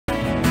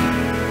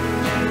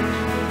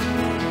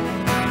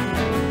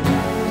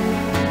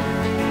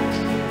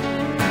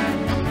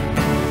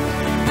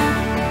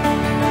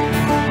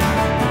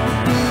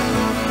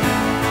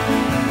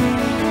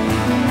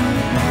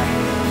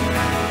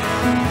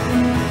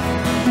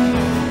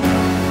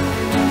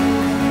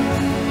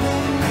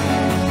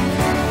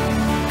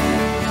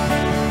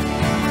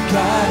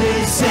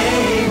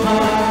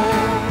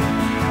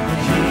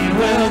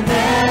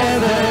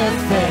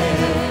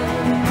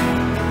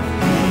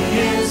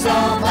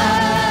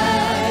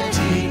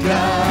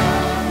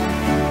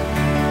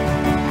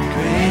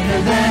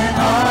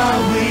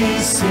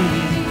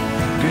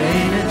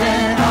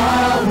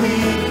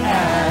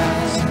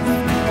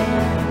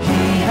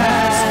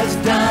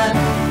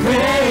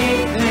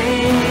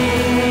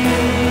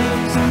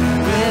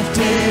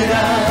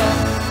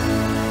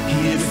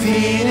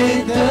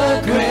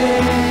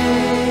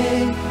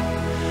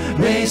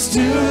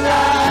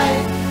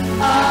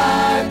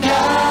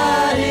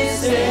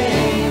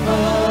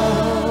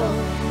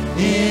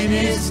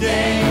His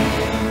name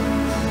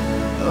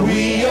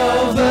we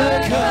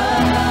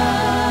overcome.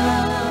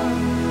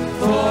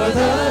 For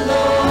the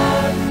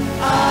Lord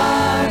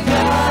our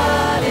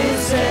God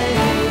is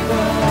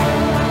able.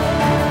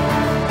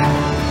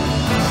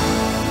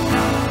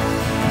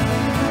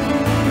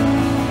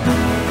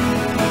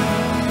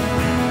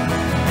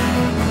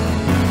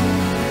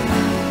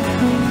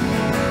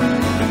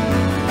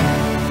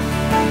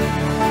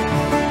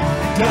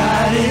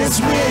 God is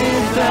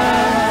with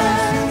us.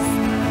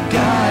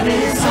 God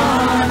is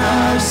on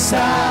our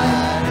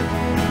side.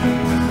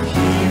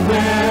 He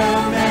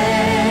will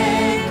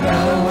make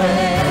a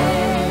way.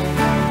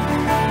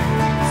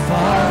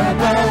 Far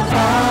above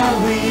all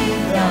we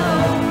know,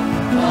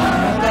 far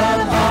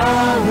above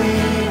all we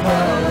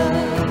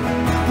hope.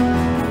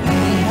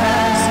 He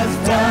has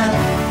done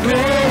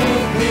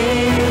great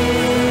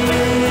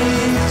things.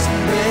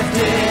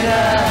 Lifted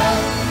up,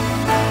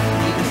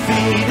 He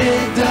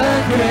defeated the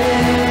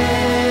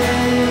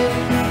grave,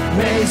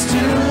 raised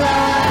to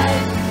life.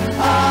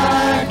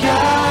 Our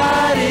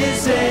God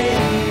is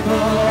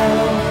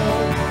able.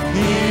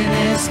 In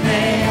His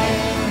name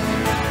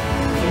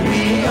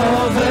we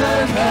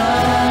overcome.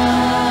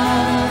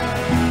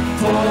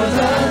 For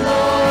the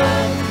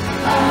Lord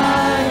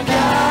our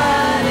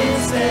God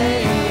is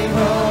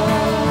able.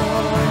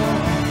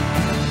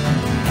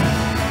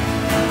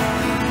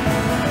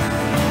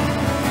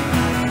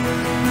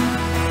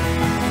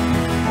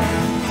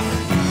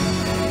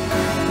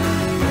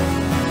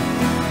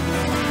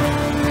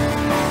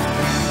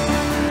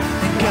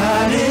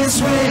 God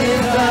is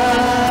with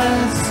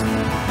us,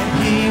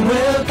 and He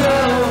will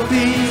go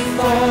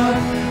before.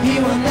 He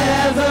will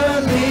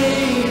never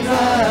leave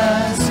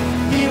us.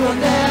 He will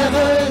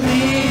never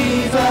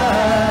leave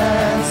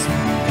us.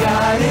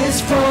 God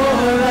is for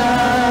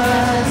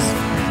us,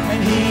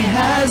 and He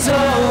has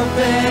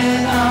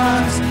open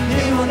arms.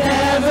 He will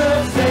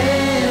never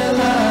fail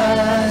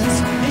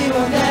us. He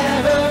will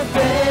never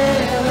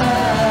fail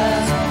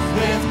us.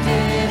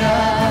 Lifted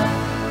up,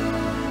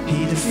 He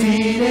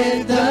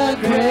defeated the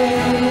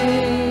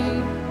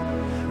grave,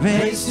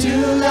 raised to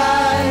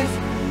life.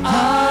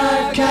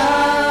 Our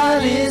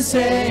God is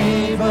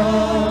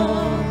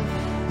able.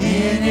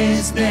 In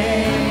His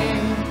name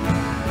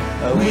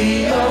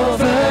we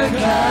overcome.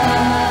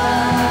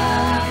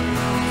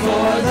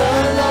 For the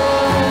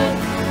Lord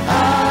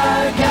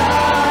our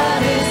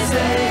God is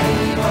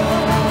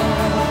able.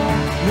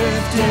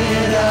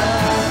 Lifted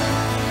up,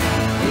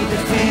 He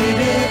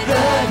defeated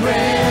the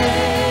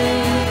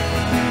grave,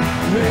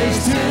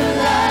 raised to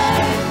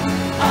life.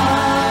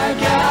 Our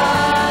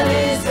God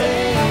is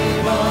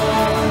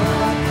able.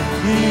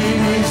 In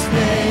His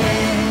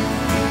name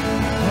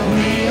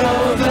we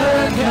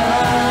overcome.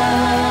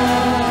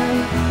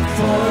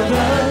 For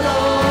the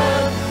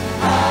Lord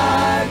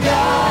our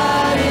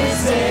God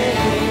is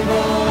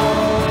able.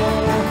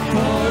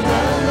 For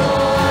the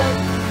Lord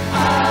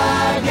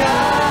our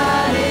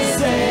God is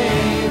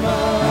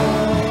able.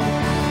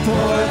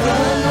 For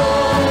the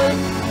Lord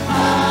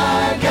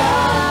our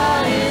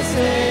God is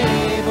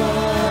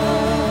able.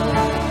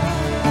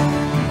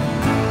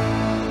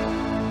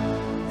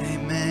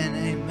 Amen,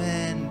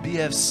 amen.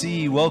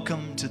 BFC,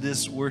 welcome to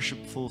this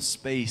worshipful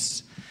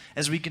space.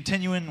 As we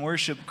continue in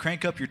worship,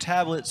 crank up your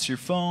tablets, your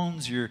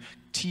phones, your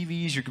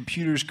TVs, your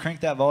computers,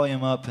 crank that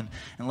volume up, and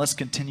let's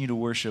continue to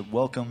worship.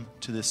 Welcome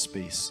to this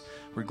space.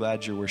 We're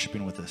glad you're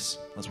worshiping with us.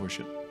 Let's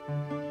worship.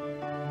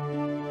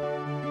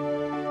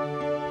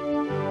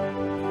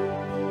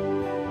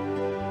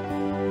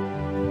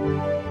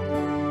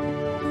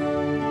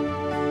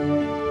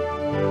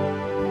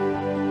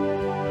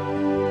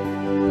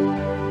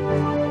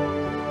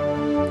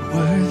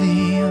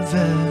 Worthy of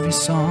every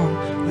song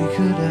we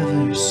could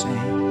ever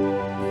sing,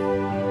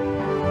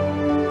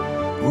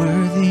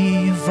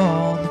 worthy of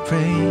all the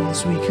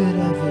praise we could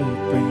ever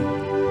bring,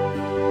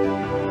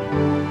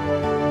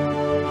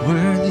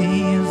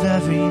 worthy of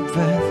every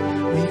breath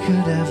we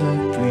could ever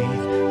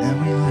breathe, and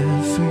we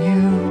live for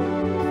you.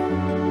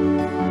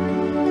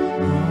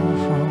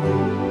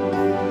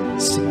 Oh,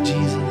 sing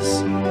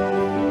Jesus.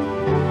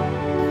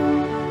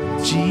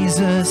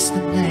 Jesus,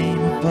 the name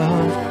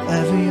above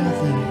every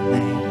other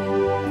name.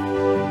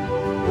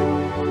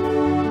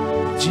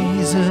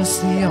 Jesus,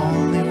 the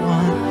only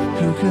one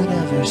who could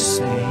ever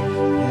save.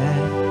 Yeah.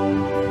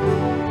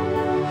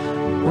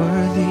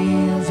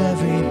 Worthy of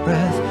every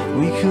breath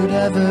we could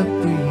ever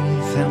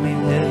breathe, and we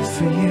live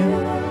for you.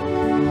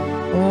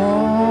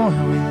 Oh,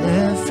 and we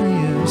live for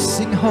you.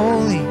 Sing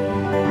holy.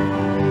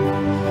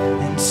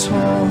 It's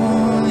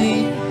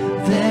holy.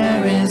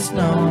 There is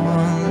no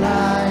one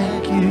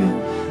like you.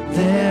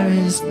 There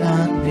is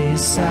none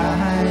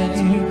beside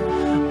you.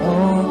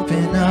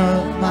 Open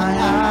up my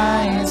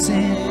eyes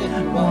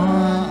in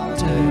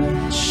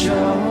wonder.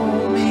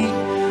 Show me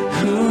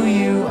who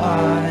you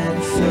are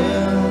and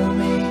fill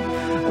me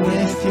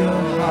with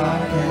your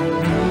heart and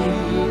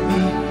lead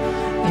me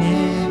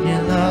in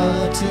your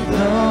love to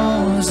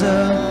those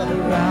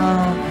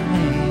around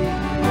me.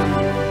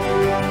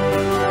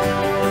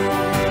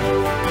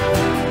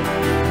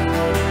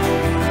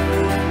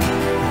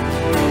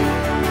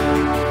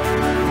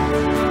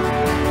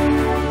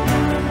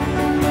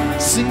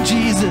 Sing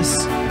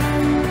Jesus.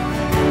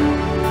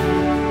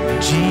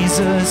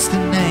 Jesus, the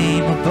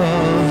name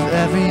above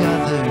every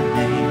other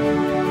name.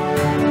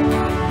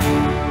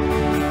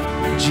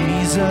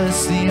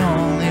 Jesus, the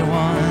only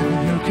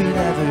one who could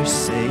ever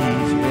save,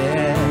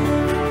 yeah.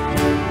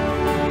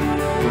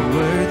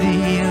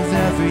 Worthy of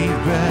every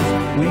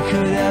breath we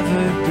could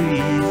ever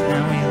breathe,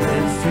 and we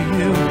live for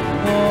you.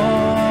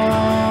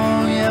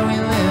 Oh, yeah, we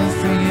live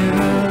for you.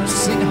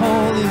 Sing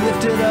holy,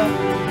 lift it up.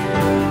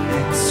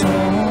 It's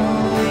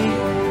holy,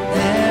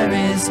 there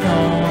is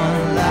no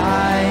one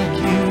like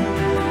you.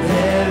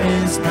 There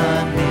is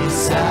none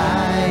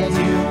beside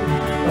you.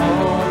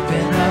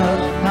 Open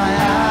up my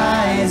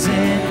eyes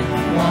in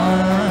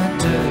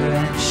wonder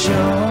and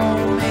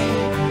show me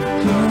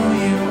who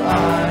you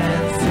are,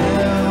 and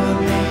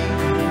fill me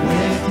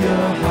with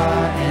your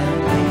heart, and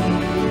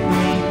lead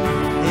me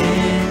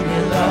in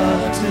your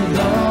love to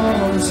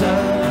those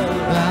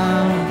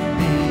around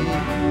me.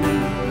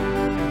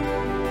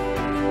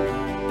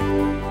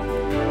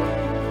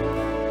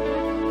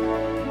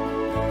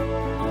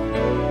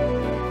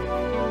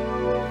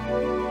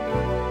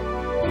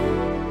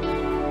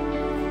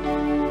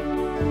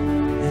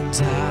 And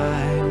I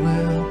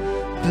will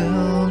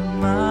build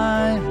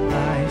my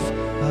life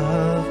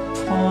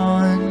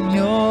upon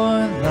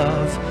your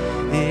love.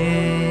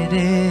 It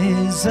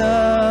is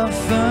a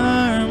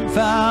firm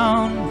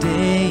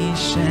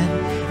foundation,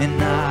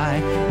 and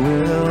I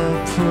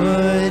will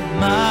put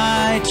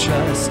my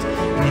trust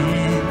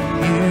in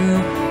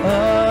you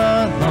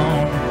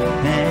alone,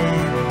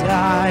 and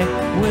I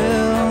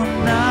will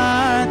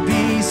not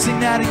be. Sing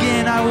that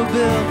again. I will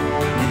build,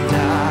 and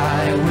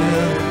I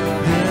will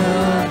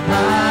build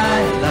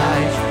my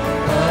life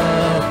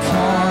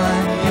upon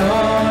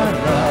your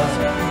love.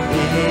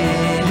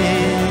 It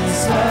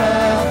is a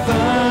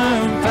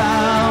firm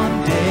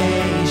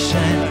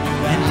foundation,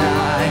 and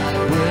I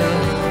will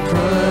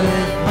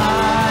put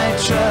my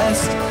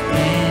trust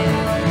in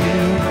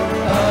you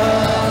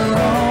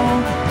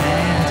alone,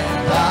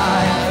 and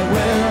I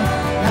will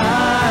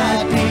not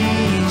be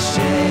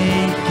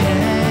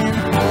shaken.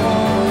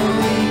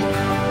 Holy,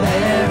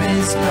 there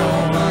is no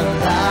one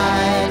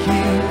like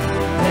you.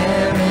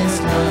 There is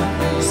none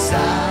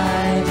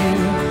beside you.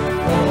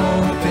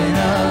 Open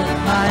up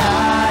my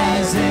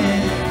eyes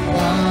in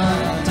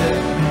wonder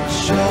and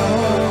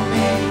show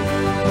me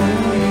who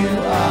you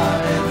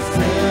are, and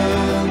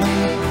fill me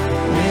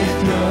with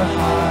your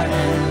heart,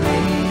 and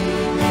lead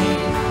me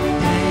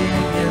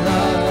in your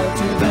love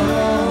to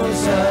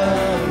those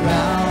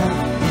around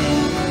me.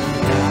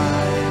 I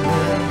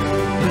will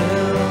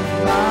build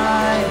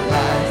my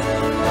life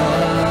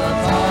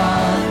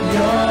upon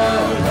your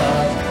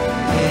love.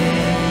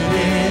 It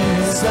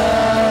is a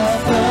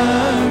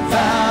firm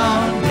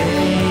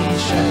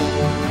foundation.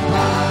 I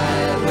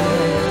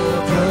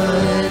will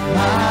put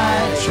my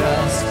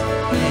trust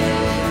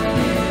in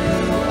you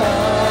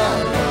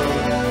alone,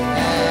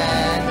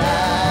 and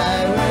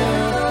I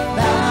will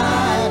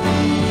not be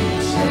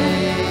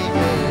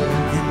shaken.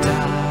 And I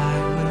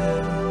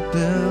will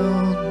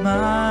build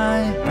my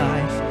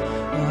life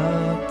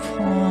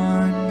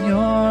upon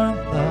your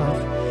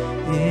love.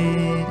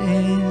 It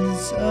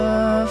is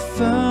a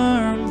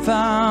firm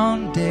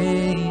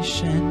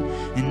foundation,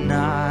 and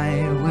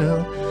I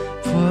will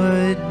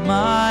put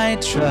my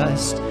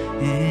trust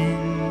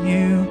in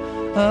you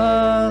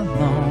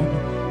alone,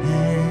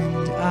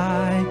 and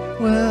I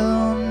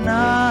will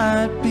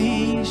not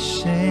be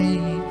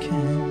shaken.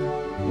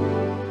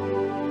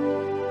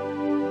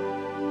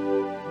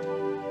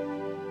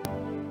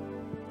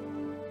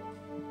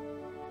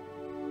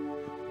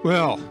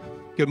 Well,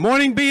 good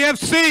morning,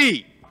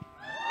 BFC.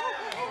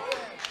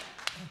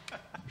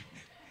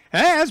 Hey,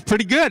 that's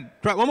pretty good.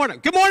 Try it one more time.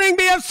 Good morning,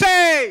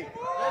 BFC.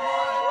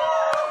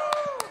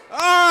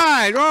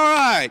 All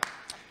right.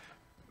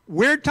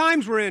 Weird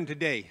times we're in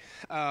today.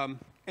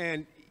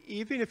 And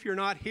even if you're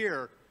not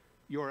here,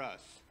 you're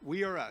us.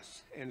 We are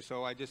us. And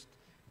so I just,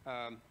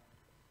 so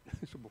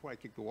before I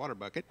kick the water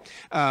bucket,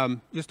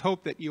 just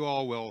hope that you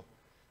all will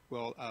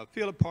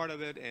feel a part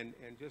of it and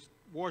just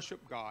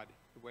worship God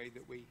the way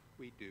that we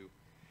do.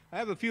 I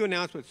have a few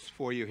announcements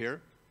for you here.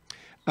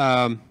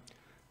 I've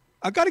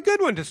got a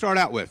good one to start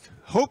out with.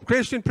 Hope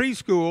Christian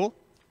Preschool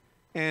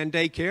and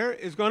Daycare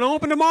is going to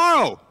open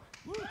tomorrow.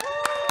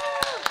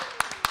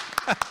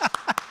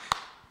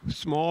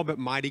 Small but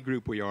mighty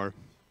group we are.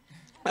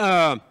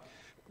 The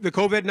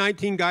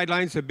COVID-19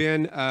 guidelines have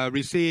been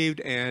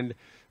received, and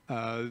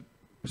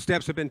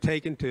steps have been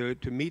taken to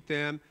meet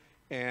them,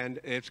 and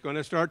it's going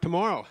to start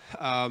tomorrow.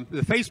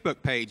 The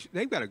Facebook page,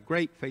 they've got a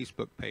great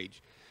Facebook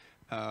page.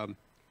 I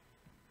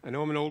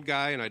know I'm an old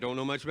guy, and I don't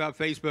know much about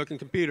Facebook and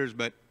computers,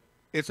 but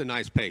it's a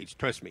nice page,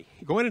 trust me.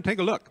 Go in and take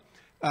a look.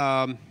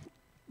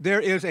 There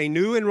is a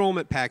new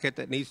enrollment packet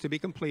that needs to be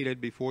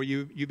completed before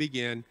you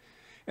begin,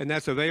 and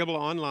that's available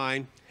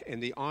online.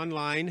 And the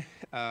online,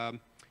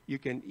 you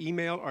can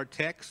email or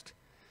text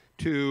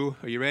to,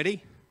 are you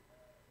ready?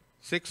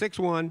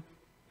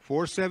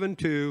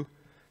 661-472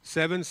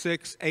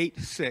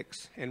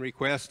 7686 and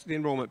request the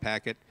enrollment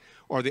packet.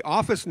 Or the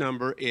office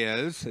number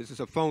is, this is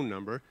a phone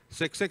number,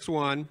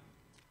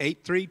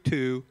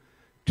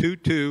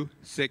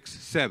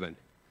 661-832-2267.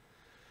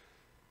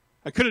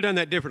 I could have done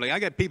that differently. I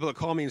got people that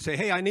call me and say,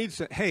 hey, I need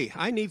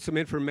some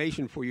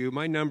information for you.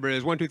 My number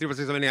is 1, 2, 3, 4,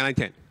 6, 7, 8, 9,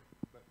 10.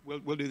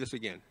 We'll do this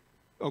again.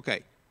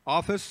 Okay.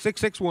 Office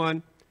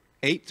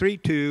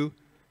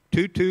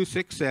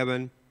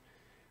 661-832-2267.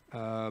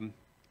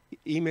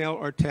 Email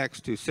or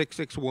text to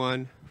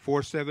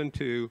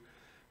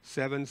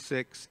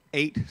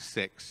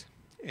 661-472-7686.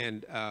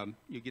 And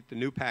you get the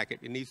new packet.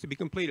 It needs to be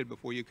completed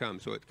before you come,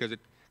 because it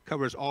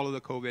covers all of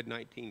the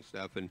COVID-19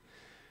 stuff, and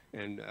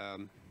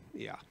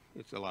yeah,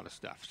 it's a lot of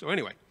stuff. So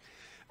anyway,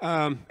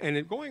 and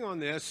in going on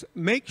this,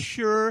 make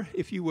sure,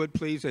 if you would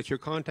please, that your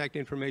contact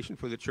information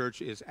for the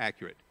church is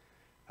accurate.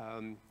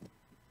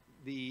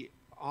 The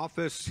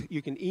office,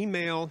 you can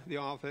email the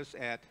office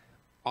at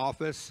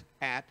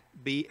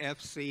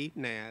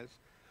office@BFCNAS,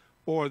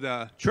 or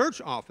the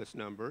church office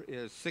number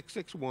is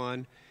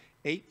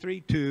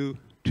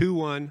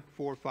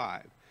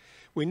 661-832-2145.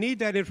 We need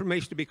that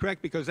information to be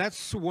correct, because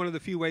that's one of the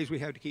few ways we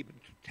have to keep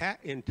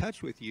in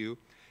touch with you.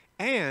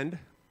 And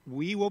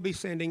we will be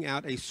sending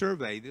out a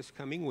survey this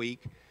coming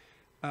week.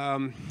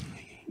 You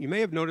may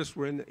have noticed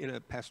we're in a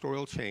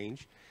pastoral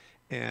change,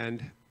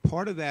 and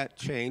part of that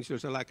change,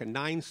 there's like a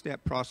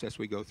 9-step process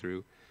we go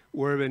through.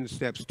 We're in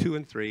steps 2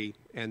 and 3,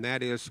 and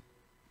that is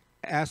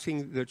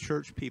asking the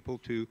church people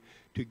to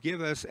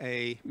give us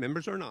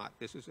members or not,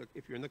 this is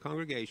if you're in the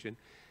congregation,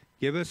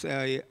 give us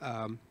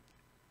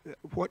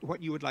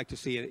what you would like to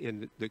see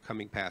in the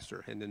coming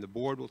pastor, and then the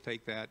board will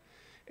take that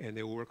and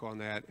they will work on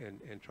that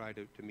and try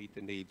to meet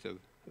the needs of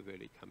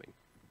any coming.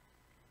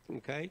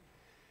 Okay?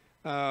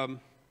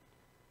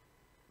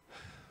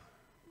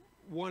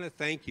 Want to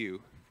thank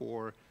you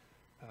for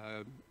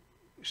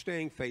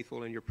staying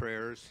faithful in your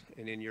prayers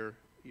and in your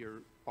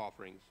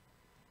offerings,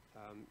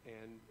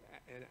 and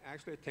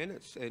actually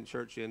attendance in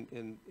church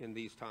in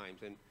these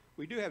times. And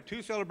we do have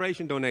 2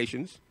 celebration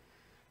donations.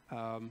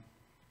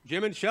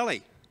 Jim and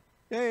Shelley.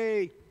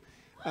 Hey.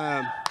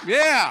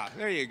 Yeah,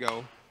 there you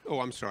go.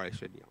 Oh, I'm sorry, I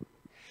shouldn't yell.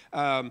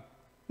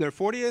 Their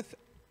 40th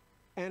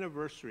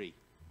anniversary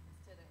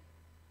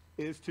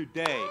is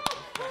today.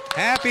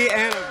 Happy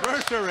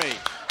anniversary.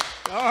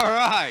 All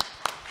right.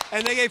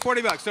 And they gave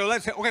 $40. So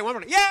let's, okay, one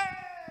more. Yay!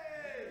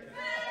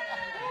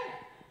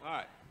 All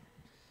right.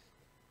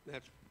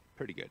 That's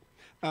pretty good.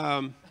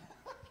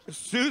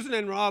 Susan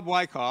and Rob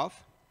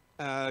Wyckoff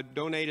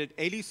donated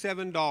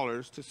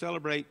 $87 to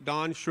celebrate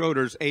Don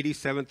Schroeder's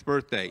 87th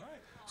birthday. Right.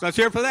 So let's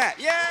hear it for that.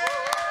 Yay!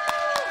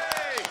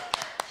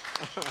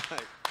 All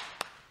right.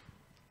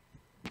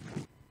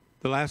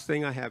 The last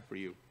thing I have for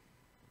you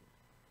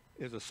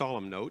is a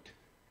solemn note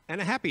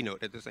and a happy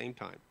note at the same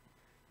time.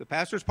 The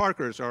Pastors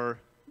Parkers are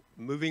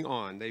moving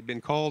on. They've been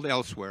called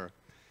elsewhere.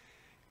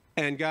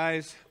 And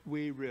guys,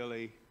 we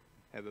really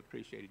have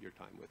appreciated your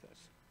time with us.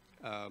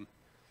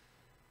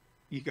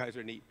 You guys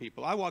are neat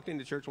people. I walked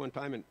into church one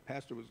time and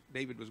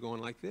David was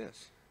going like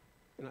this.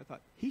 And I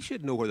thought, he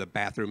should know where the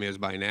bathroom is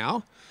by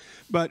now.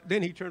 But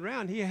then he turned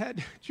around, he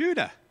had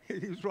Judah.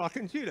 He was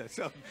rocking Judah.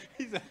 So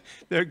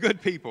they're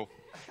good people.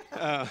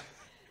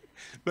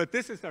 But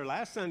this is their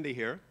last Sunday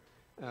here.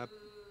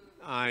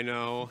 I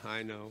know.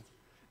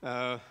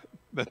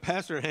 But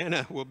Pastor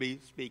Hannah will be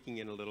speaking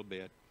in a little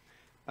bit.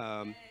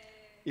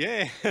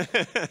 Yeah.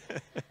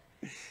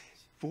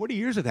 40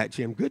 years of that,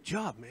 Jim. Good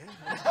job, man.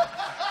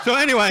 So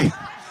anyway,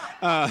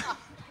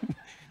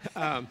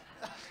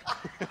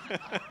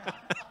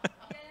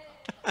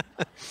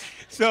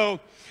 so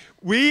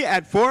we,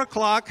 at 4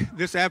 o'clock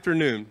this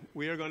afternoon,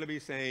 we are going to be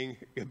saying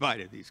goodbye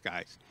to these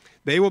guys.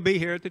 They will be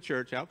here at the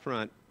church out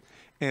front,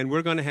 and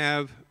we're going to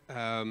have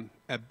a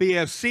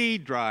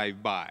BFC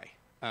drive-by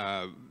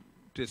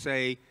to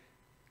say,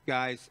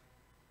 guys,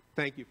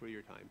 thank you for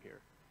your time here.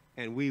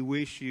 And we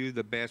wish you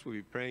the best. We'll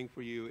be praying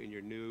for you in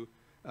your new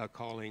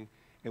calling,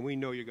 and we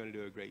know you're going to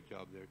do a great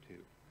job there too.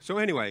 So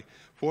anyway,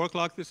 4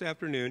 o'clock this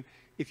afternoon.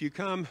 If you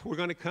come, we're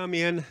going to come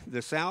in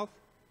the south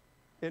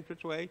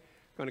entranceway.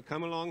 Going to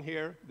come along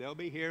here. They'll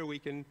be here. We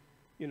can,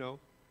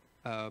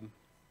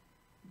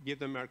 give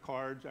them our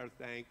cards, our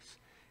thanks,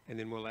 and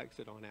then we'll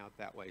exit on out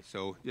that way.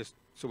 So just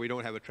so we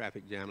don't have a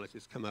traffic jam, let's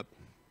just come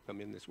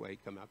in this way,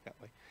 come out that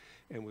way,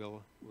 and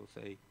we'll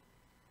say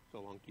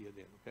so long to you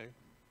then. Okay.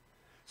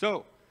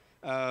 So.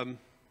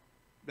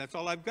 That's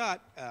all I've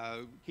got.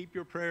 Keep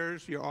your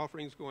prayers, your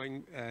offerings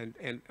going,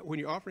 and when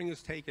your offering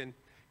is taken,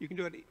 you can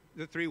do it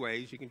the 3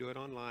 ways. You can do it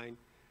online.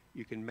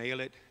 You can mail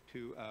it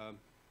to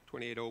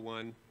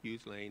 2801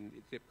 Hughes Lane.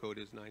 Its zip code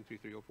is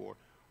 93304,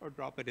 or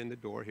drop it in the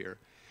door here.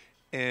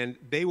 And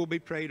they will be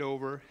prayed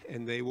over,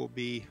 and they will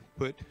be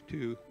put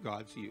to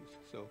God's use.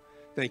 So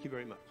thank you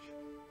very much.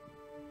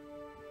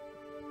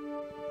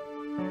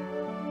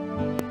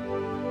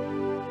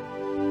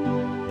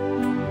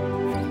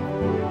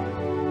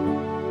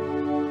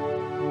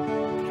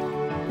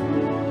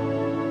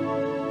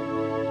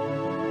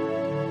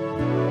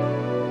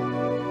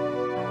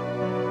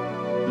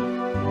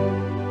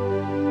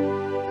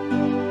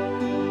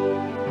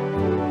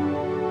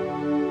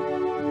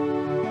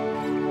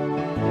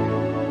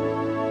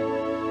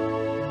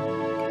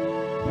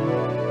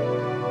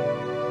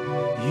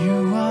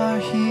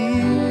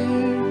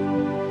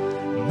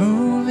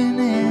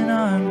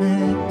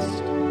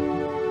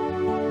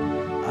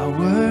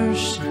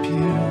 worship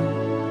you.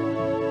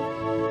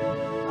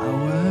 I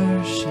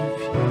worship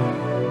you.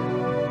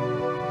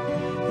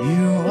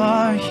 You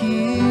are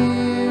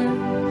here,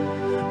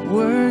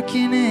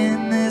 working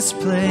in this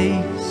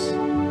place.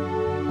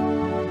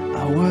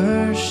 I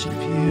worship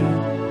you.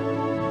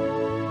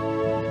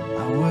 I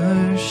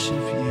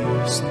worship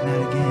you. Sing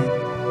that again.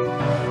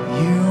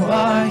 You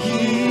are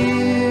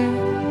here,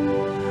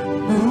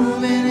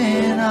 moving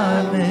in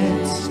our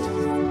midst.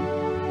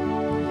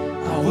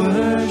 I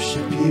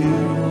worship you.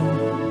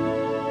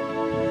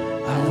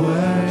 I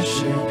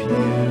worship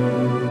you.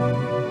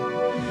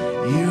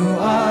 You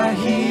are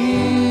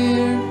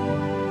here,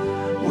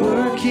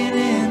 working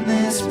in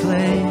this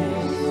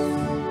place.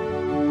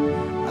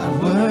 I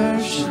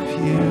worship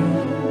you.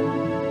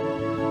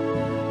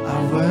 I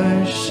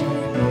worship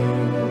you.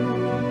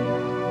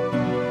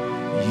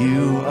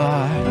 You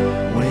are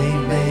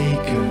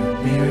waymaker,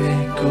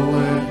 miracle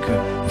worker,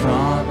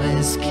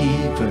 promise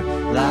keeper,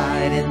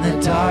 light in the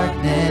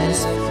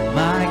darkness.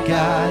 My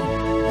God,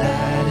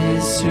 that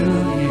is who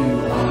you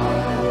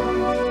are.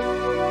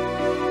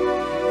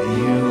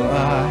 You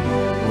are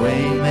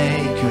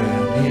waymaker,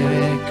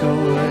 miracle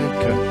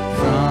worker,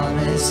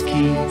 promise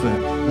keeper,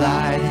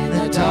 light in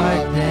the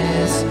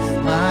darkness.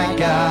 My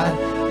God,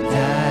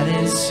 that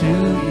is who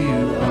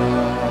you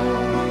are.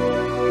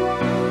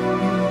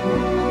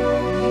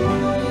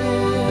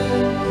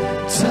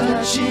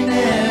 Touching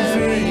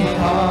every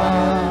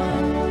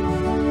heart,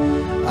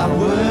 I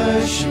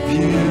worship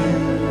you.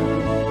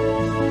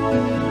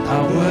 I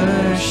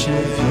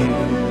worship you.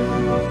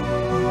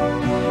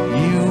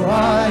 You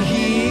are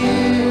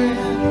here,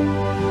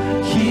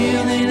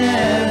 healing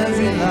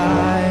every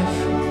life.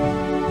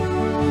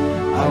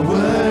 I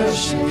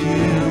worship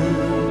you.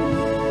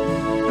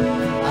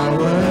 I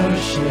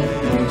worship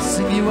you.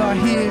 Sing, you are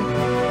here.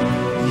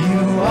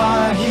 You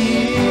are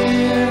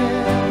here,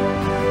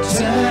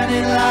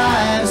 turning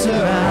lives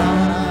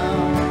around.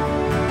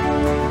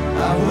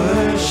 I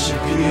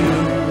worship you.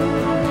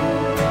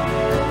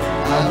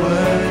 I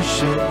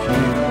worship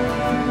you.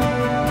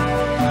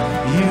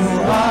 You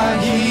are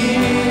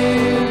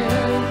here,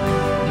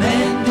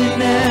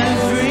 mending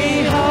every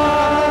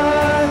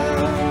heart.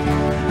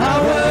 I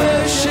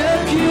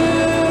worship you.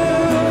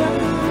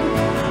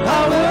 I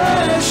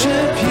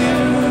worship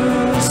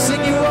you.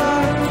 Sing, you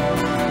are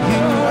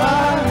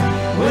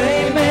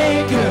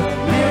waymaker,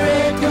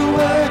 miracle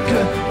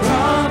worker,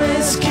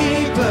 promise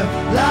keeper,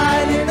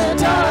 light in the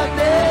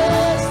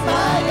darkness.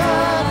 My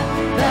God,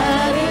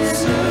 that is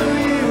who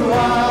you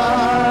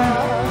are.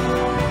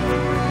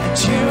 And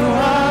you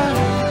are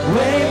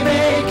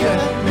waymaker,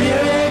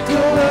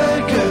 miracle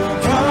worker,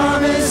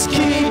 promise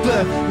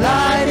keeper,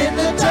 light in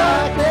the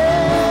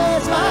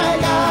darkness. My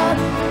God,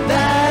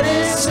 that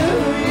is who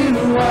you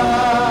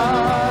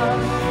are.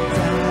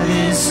 That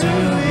is who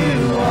you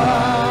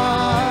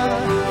are.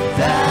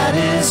 That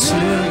is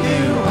who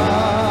you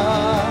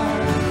are.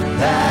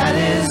 That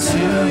is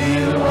who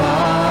you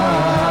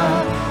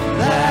are.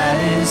 That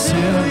is who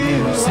you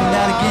are. Sing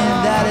that again.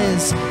 That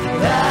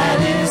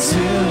is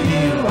who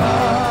you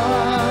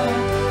are.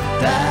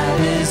 That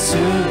is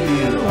who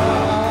you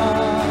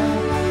are.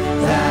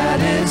 That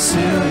is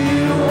who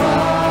you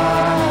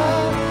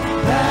are.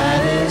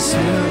 That is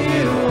who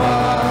you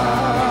are.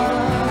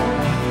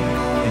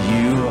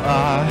 You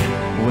are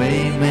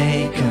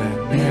waymaker,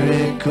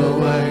 miracle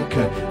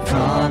worker,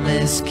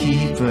 promise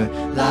keeper,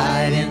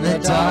 light in the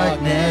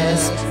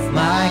darkness.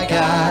 My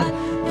God,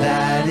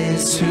 that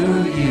is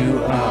who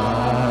you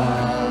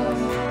are.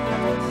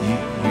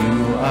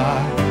 You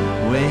are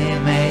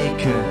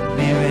waymaker,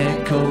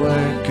 miracle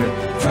worker,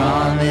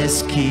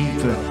 promise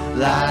keeper,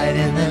 light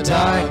in the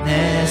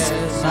darkness.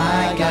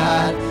 My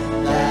God,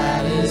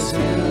 that is who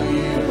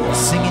you are.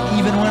 Sing it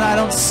even when I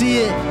don't see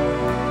it.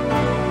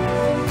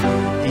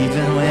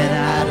 Even when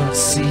I don't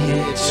see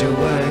it, you're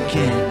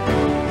working.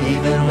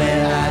 Even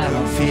when I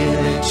don't feel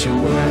it,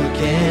 you're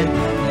working.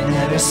 You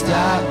never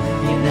stop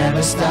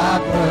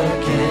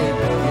working.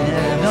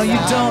 No, you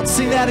don't.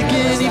 Sing that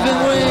again. Even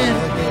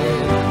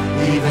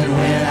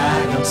when I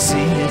don't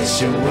see it,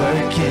 you're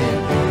working.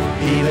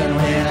 Even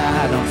when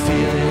I don't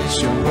feel it,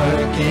 you're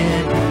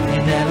working.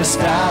 You never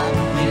stop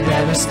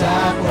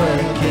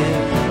working.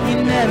 You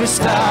never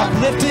stop.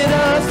 Lift it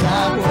up,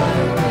 stop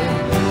working.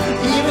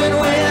 Even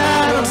when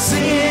I don't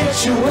see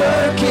it, you're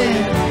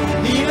working.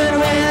 Even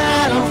when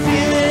I don't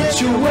feel it,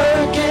 you're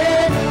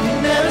working. You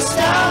never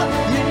stop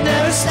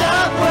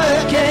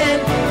working.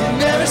 You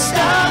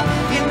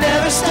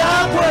never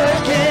stop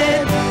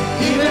working.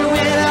 Even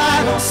when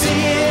I don't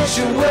see it,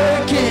 you're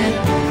working.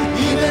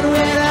 Even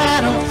when I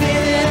don't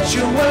feel it,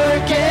 you're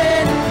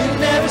working. You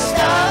never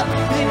stop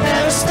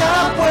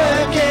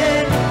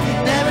working. You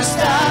never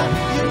stop.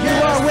 You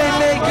are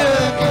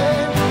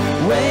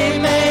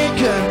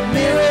waymaker,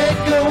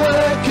 miracle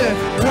worker,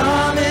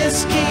 promise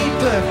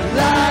keeper,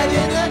 light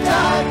in the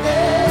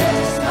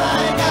darkness.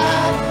 My God.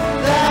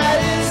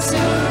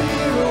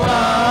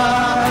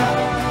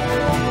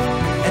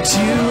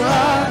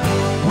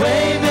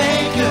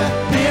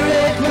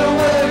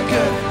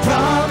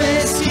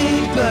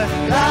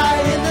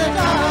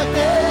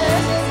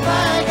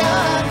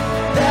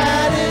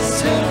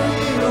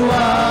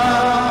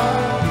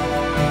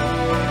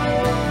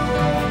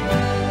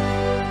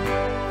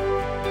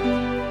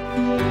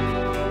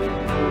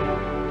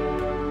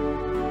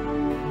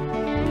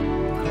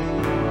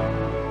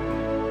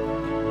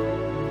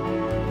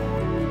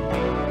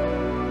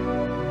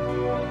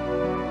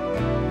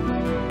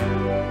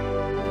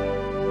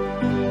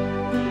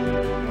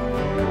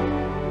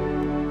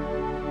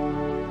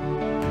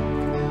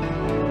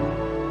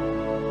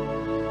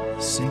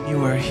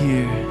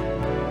 here.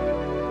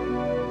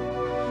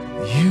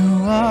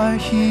 You are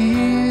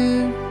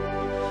here,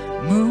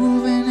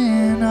 moving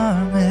in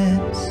our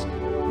midst.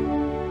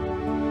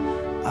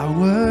 I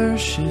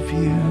worship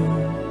you.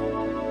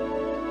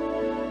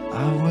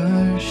 I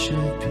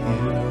worship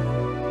you.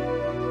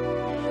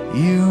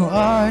 You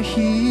are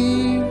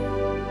here,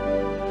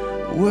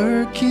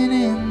 working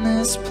in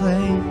this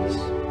place.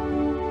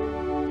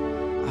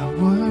 I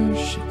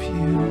worship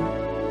you.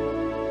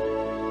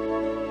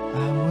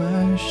 I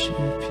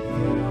worship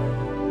you.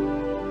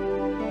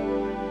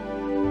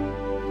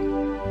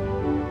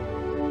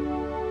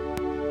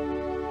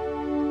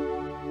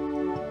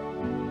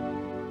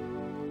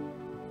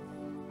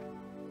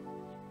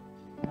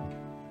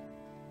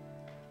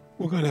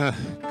 We're going to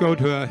go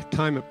to a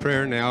time of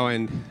prayer now,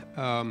 and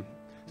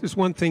there's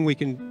one thing we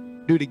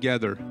can do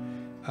together.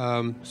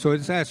 So I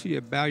just ask you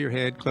to bow your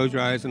head, close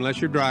your eyes, unless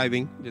you're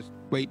driving. Just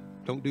wait,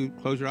 don't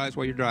close your eyes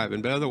while you're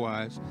driving. But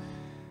otherwise,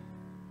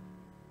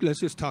 let's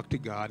just talk to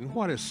God. And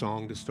what a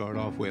song to start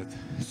off with.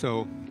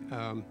 So,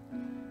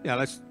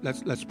 yeah,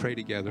 let's pray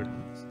together.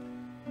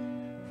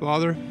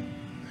 Father,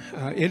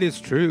 it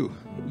is true.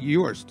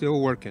 You are still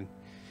working.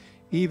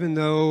 Even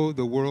though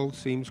the world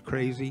seems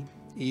crazy,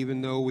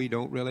 even though we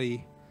don't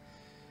really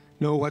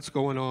know what's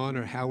going on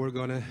or how we're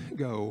going to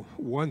go,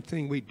 one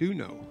thing we do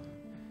know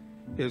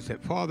is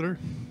that, Father,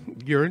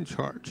 you're in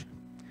charge,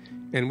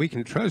 and we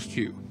can trust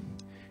you,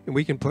 and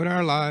we can put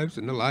our lives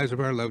and the lives of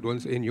our loved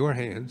ones in your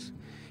hands,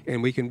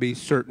 and we can be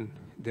certain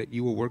that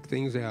you will work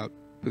things out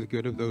for the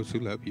good of those who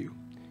love you.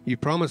 You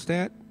promised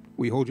that.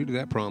 We hold you to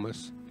that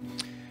promise.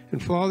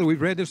 And Father,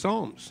 we've read the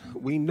Psalms.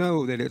 We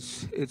know that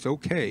it's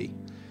okay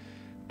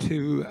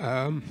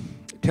to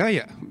tell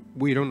you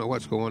we don't know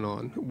what's going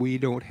on. We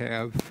don't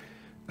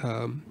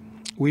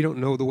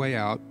know the way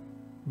out,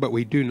 but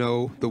we do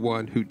know the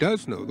one who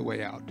does know the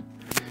way out,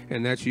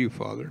 and that's you,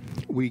 Father.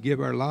 We give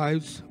our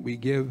lives, we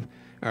give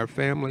our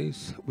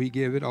families, we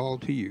give it all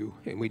to you,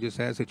 and we just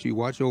ask that you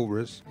watch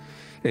over us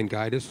and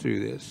guide us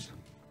through this.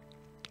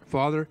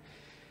 Father,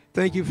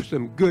 thank you for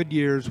some good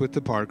years with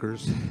the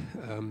Parkers.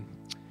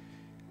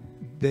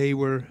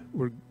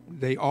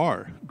 They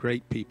are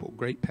great people,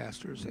 great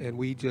pastors, and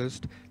we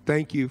just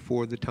thank you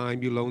for the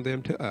time you loaned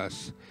them to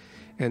us.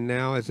 And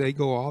now as they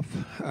go off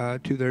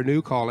to their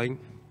new calling,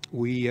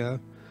 we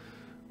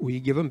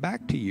give them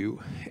back to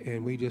you,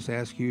 and we just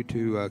ask you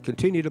to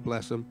continue to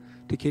bless them,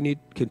 to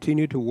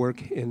continue to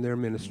work in their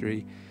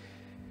ministry.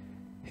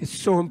 It's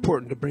so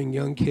important to bring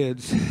young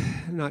kids,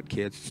 not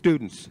kids,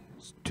 students,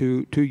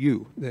 to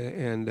you,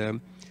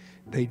 and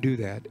they do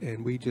that,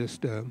 and we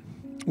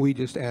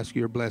just ask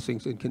your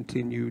blessings and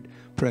continued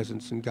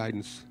presence and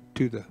guidance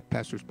to the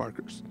Pastors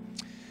Parkers.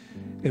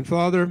 And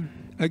Father,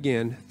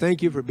 again,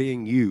 thank you for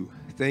being you.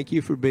 Thank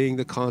you for being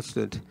the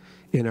constant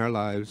in our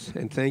lives.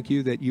 And thank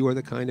you that you are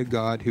the kind of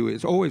God who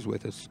is always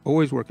with us,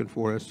 always working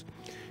for us,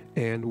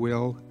 and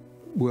will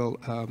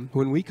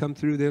when we come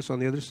through this on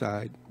the other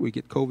side, we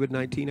get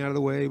COVID-19 out of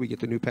the way, we get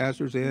the new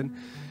pastors in,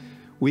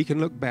 we can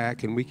look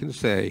back and we can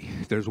say,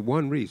 there's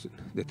one reason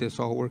that this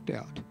all worked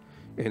out,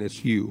 and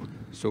it's you.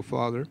 So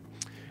Father,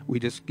 we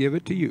just give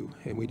it to you,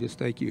 and we just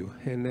thank you.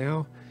 And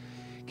now,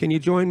 can you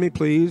join me,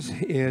 please,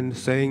 in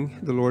saying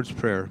the Lord's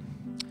Prayer?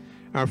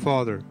 Our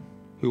Father,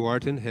 who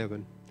art in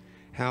heaven,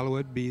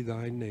 hallowed be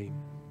thy name.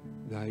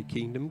 Thy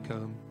kingdom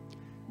come,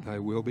 thy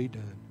will be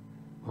done,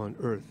 on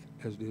earth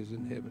as it is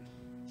in heaven.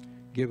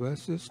 Give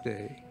us this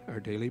day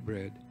our daily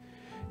bread,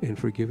 and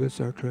forgive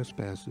us our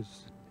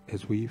trespasses,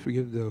 as we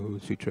forgive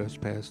those who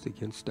trespass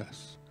against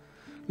us.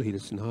 Lead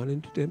us not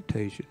into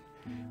temptation,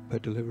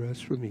 but deliver us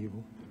from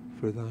evil.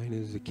 For thine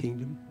is the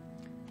kingdom,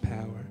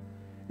 power,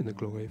 and the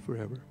glory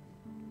forever.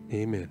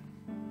 Amen.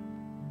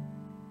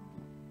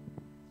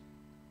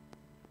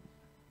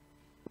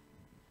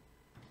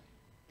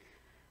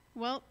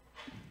 Well,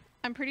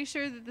 I'm pretty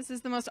sure that this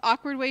is the most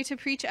awkward way to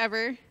preach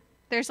ever.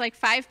 There's like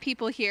 5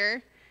 people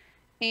here,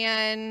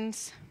 and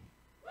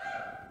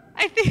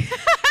I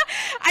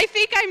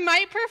think I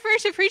might prefer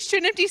to preach to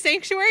an empty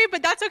sanctuary,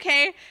 but that's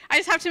okay. I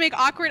just have to make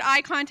awkward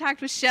eye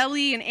contact with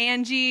Shelly and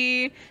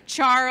Angie,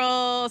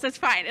 Charles. That's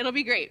fine. It'll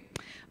be great.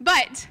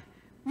 But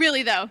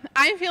really, though,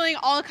 I'm feeling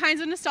all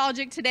kinds of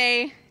nostalgic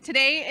today.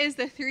 Today is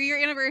the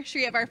 3-year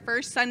anniversary of our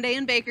first Sunday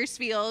in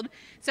Bakersfield,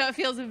 so it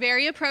feels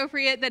very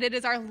appropriate that it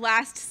is our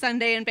last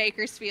Sunday in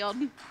Bakersfield.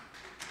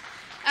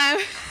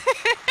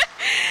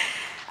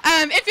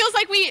 It feels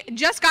like we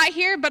just got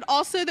here, but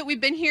also that we've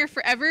been here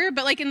forever,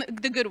 but like in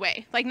the good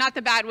way, like not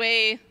the bad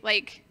way,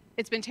 like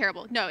it's been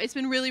terrible. No, it's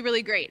been really,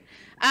 really great.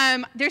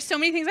 There's so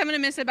many things I'm going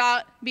to miss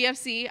about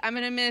BFC. I'm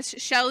going to miss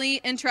Shelly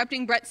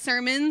interrupting Brett's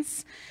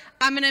sermons.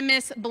 I'm going to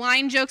miss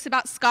blind jokes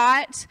about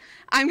Scott.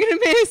 I'm going to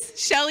miss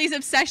Shelly's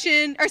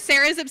obsession, or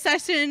Sarah's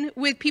obsession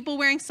with people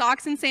wearing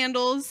socks and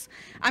sandals.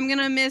 I'm going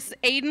to miss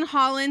Aiden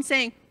Holland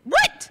saying,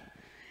 "What?"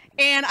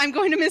 And I'm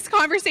going to miss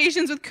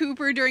conversations with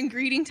Cooper during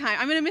greeting time.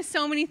 I'm going to miss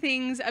so many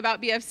things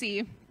about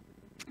BFC.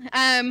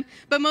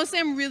 But mostly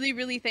I'm really,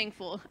 really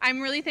thankful.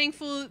 I'm really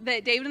thankful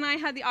that David and I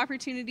had the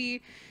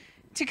opportunity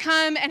to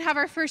come and have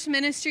our first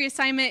ministry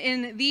assignment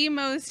in the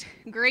most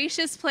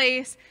gracious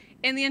place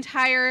in the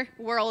entire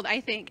world,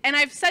 I think. And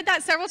I've said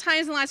that several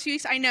times in the last few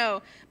weeks, I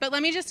know. But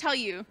let me just tell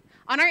you,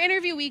 on our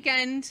interview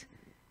weekend,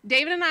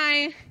 David and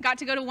I got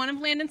to go to one of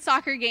Landon's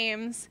soccer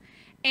games,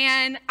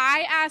 and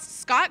I asked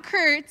Scott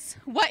Kurtz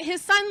what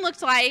his son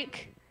looked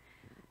like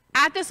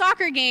at the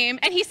soccer game,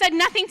 and he said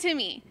nothing to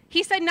me.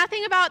 He said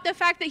nothing about the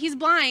fact that he's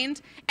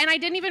blind, and I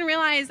didn't even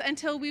realize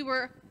until we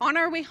were on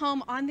our way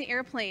home on the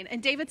airplane.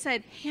 And David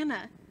said,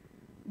 Hannah,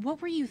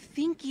 what were you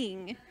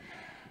thinking?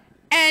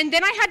 And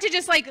then I had to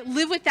just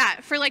live with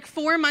that for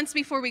 4 months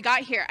before we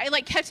got here.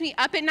 It kept me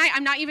up at night.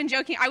 I'm not even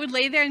joking. I would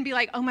lay there and be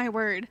like, oh my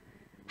word,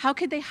 how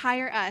could they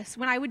hire us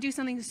when I would do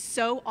something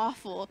so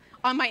awful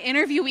on my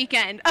interview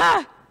weekend?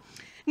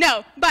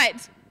 No,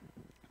 but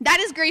that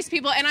is grace,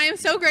 people, and I am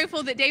so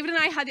grateful that David and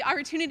I had the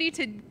opportunity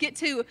to get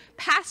to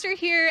pastor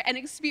here and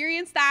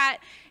experience that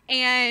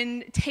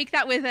and take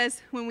that with us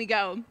when we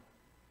go.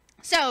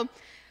 So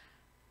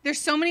there's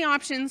so many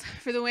options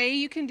for the way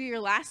you can do your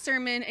last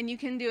sermon, and you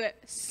can do it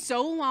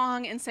so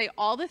long and say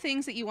all the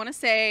things that you want to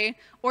say,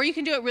 or you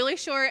can do it really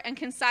short and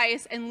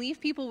concise and leave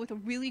people with a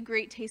really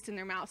great taste in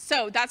their mouth.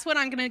 So that's what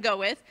I'm going to go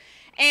with.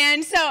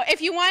 And so if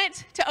you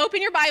want to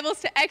open your Bibles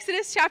to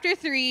Exodus chapter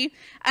 3,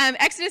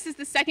 Exodus is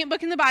the second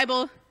book in the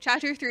Bible,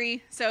 chapter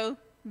 3, so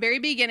very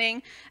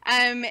beginning.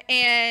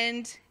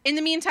 And in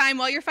the meantime,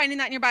 while you're finding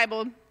that in your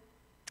Bible,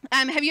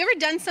 have you ever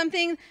done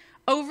something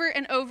over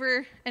and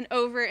over and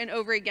over and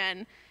over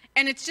again,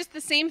 and it's just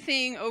the same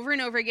thing over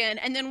and over again,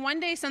 and then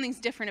one day something's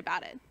different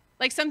about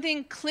it?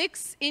 Something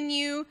clicks in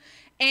you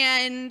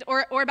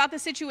or about the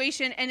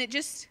situation, and it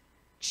just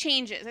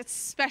changes. It's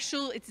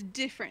special, it's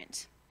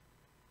different.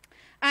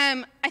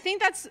 I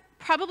think that's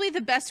probably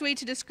the best way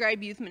to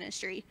describe youth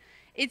ministry.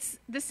 It's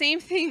the same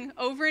thing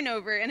over and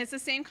over, and it's the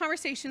same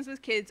conversations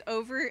with kids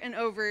over and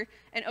over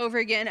and over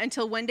again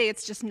until one day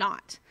it's just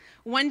not.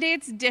 One day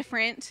it's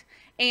different,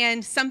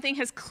 and something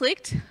has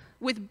clicked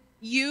with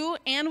you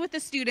and with the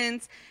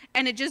students,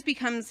 and it just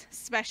becomes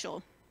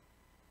special.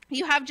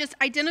 You have just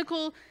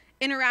identical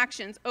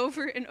interactions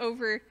over and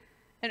over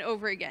and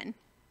over again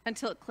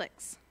until it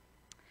clicks.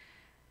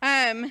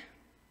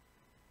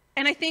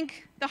 And I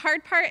think the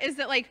hard part is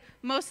that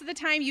most of the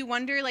time you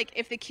wonder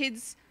if the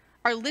kids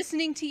are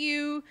listening to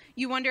you.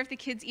 You wonder if the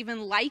kids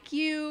even like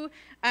you.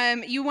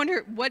 You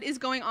wonder what is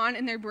going on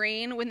in their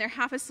brain when they're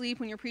half asleep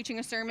when you're preaching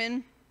a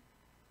sermon.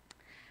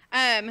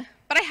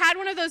 But I had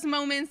one of those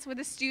moments with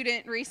a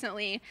student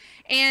recently,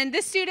 and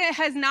this student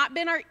has not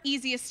been our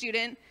easiest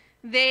student.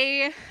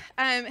 They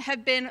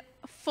have been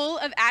full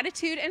of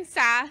attitude and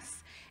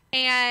sass,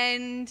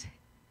 and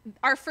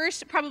our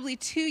first probably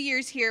 2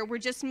 years here were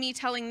just me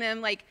telling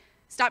them,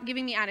 stop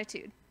giving me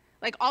attitude.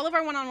 All of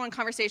our one-on-one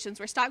conversations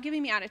were, stop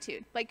giving me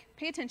attitude.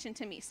 Pay attention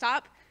to me.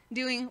 Stop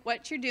doing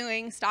what you're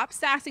doing. Stop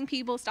sassing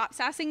people. Stop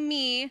sassing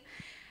me.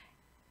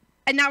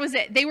 And that was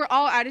it. They were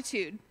all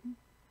attitude.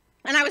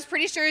 And I was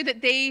pretty sure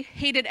that they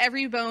hated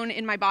every bone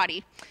in my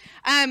body.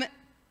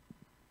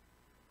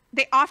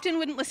 They often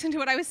wouldn't listen to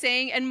what I was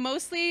saying, and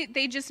mostly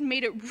they just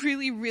made it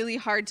really, really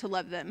hard to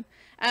love them.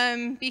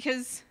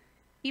 Because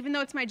even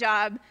though it's my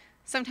job,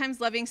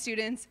 sometimes loving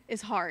students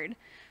is hard.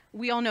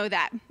 We all know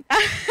that.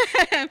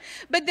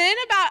 But then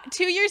about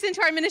 2 years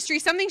into our ministry,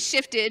 something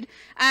shifted.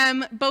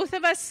 Both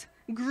of us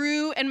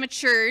grew and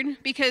matured,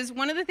 because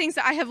one of the things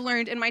that I have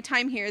learned in my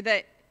time here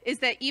is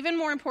that even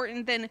more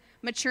important than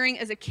maturing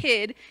as a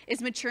kid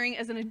is maturing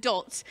as an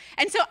adult.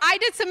 And so I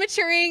did some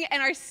maturing,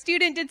 and our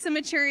student did some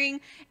maturing,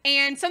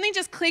 and something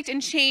just clicked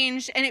and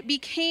changed, and it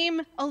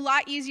became a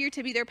lot easier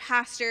to be their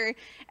pastor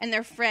and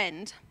their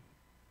friend.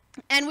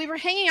 And we were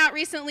hanging out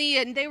recently,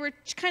 and they were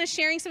kind of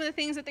sharing some of the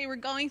things that they were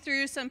going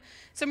through, some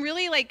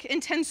really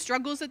intense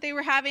struggles that they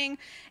were having.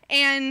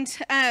 And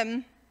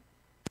I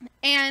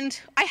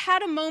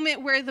had a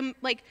moment where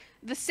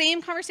the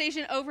same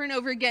conversation over and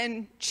over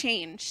again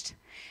changed.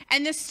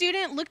 And the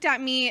student looked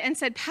at me and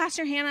said,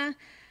 Pastor Hannah,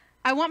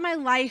 I want my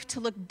life to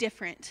look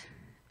different.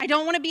 I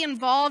don't want to be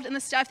involved in the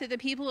stuff that the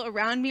people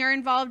around me are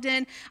involved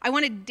in. I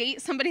want to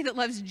date somebody that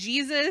loves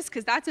Jesus,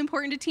 because that's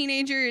important to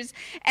teenagers.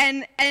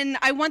 And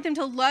I want them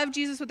to love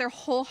Jesus with their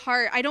whole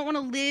heart. I don't want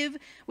to live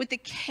with the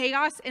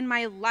chaos in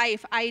my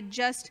life. I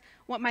just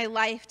want my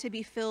life to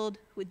be filled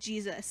with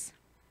Jesus.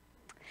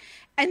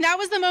 And that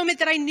was the moment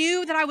that I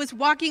knew that I was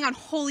walking on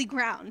holy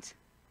ground.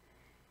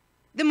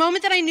 The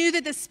moment that I knew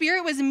that the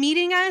Spirit was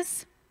meeting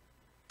us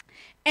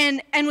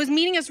and was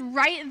meeting us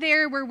right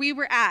there where we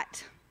were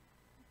at.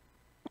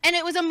 And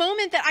it was a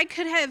moment that I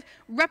could have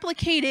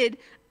replicated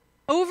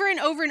over and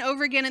over and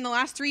over again in the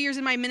last 3 years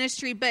of my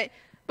ministry. But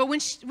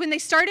when they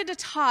started to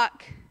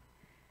talk,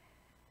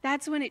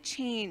 that's when it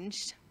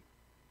changed.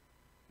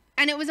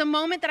 And it was a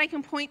moment that I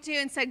can point to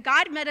and said,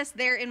 God met us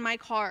there in my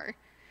car.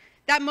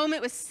 That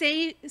moment was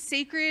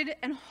sacred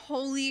and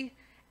holy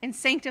and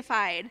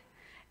sanctified.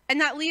 And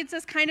that leads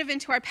us kind of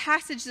into our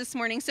passage this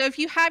morning. So if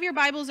you have your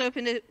Bibles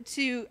open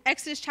to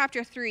Exodus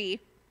chapter 3,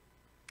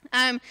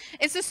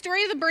 it's the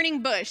story of the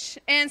burning bush.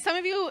 And some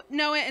of you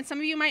know it, and some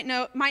of you might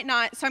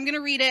not. So I'm going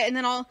to read it, and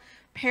then I'll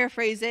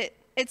paraphrase it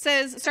it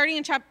says,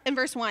 starting in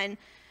verse 1,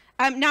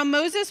 now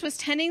Moses was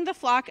tending the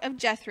flock of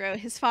Jethro,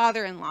 his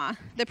father-in-law,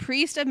 the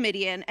priest of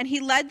Midian, and he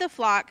led the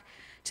flock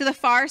to the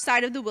far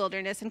side of the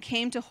wilderness and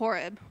came to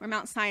Horeb, or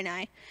Mount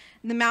Sinai,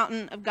 the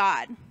mountain of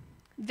God.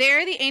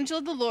 There the angel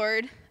of the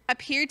Lord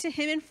appeared to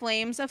him in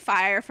flames of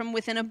fire from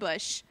within a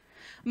bush.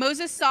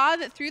 Moses saw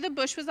that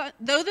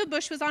though the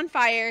bush was on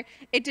fire,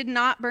 it did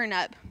not burn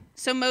up.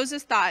 So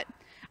Moses thought,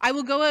 I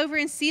will go over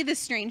and see this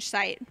strange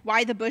sight,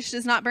 why the bush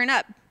does not burn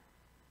up.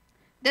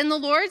 Then the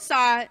Lord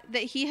saw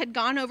that he had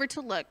gone over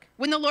to look.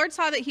 When the Lord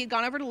saw that he had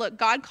gone over to look,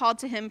 God called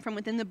to him from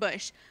within the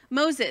bush,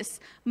 Moses,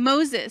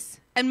 Moses.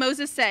 And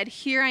Moses said,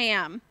 Here I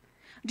am.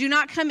 Do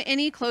not come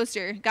any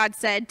closer, God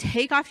said.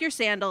 Take off your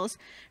sandals,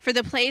 for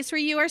the place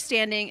where you are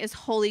standing is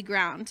holy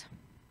ground.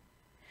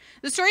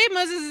 The story of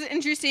Moses is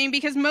interesting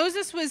because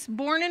Moses was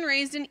born and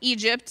raised in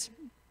Egypt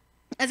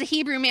as a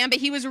Hebrew man, but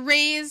he was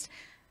raised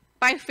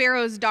by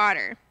Pharaoh's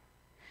daughter.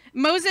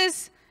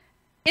 Moses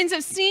ends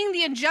up seeing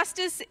the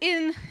injustice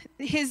in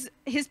his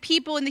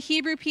people, in the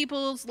Hebrew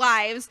people's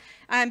lives,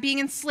 being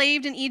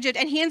enslaved in Egypt,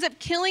 and he ends up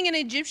killing an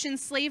Egyptian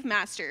slave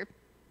master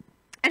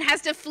and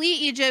has to flee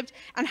Egypt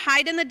and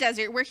hide in the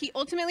desert, where he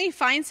ultimately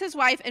finds his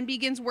wife and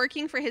begins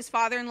working for his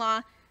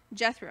father-in-law,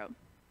 Jethro.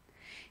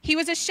 He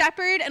was a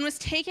shepherd and was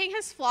taking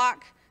his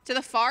flock to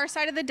the far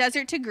side of the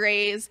desert to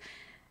graze,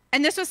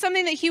 and this was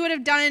something that he would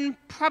have done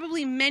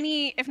probably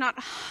many, if not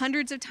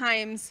hundreds of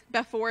times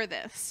before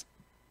this.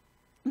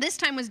 This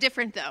time was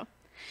different, though.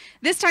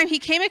 This time he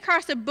came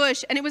across a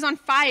bush and it was on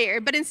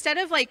fire, but instead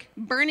of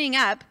burning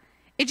up,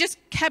 it just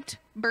kept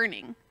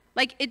burning.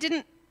 It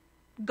didn't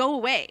go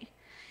away.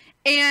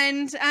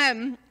 And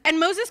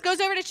Moses goes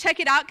over to check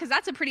it out, because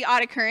that's a pretty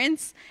odd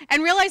occurrence,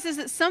 and realizes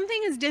that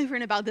something is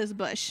different about this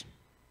bush.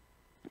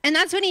 And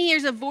that's when he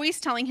hears a voice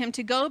telling him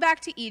to go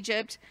back to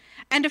Egypt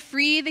and to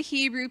free the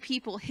Hebrew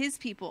people, his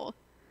people.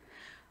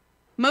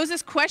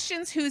 Moses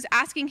questions who's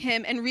asking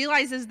him and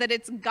realizes that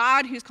it's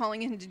God who's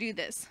calling him to do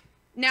this.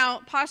 Now,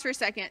 pause for a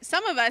second.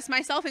 Some of us,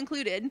 myself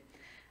included,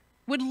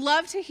 would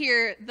love to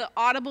hear the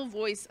audible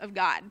voice of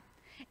God.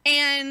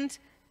 And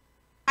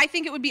I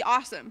think it would be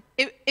awesome.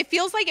 It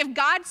feels like if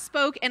God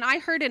spoke and I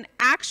heard an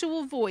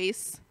actual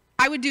voice,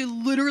 I would do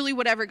literally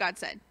whatever God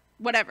said,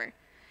 whatever.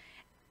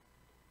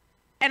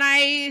 And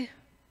I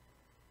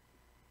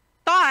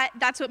thought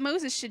that's what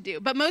Moses should do.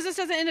 But Moses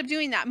doesn't end up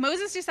doing that.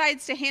 Moses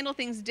decides to handle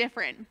things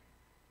different.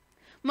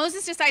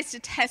 Moses decides to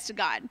test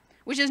God,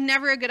 which is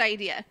never a good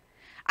idea.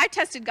 I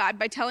tested God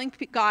by telling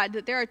God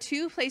that there are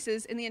 2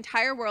 places in the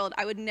entire world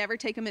I would never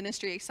take a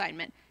ministry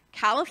assignment: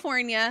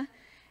 California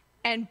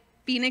and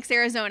Phoenix,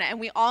 Arizona.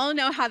 And we all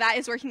know how that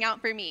is working out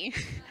for me.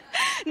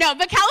 No,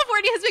 but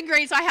California has been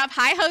great, so I have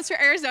high hopes for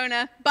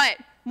Arizona. But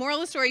moral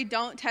of the story,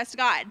 don't test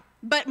God.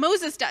 But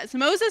Moses does.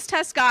 Moses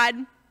tests God,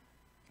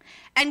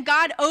 and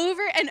God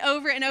over and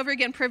over and over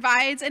again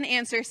provides an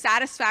answer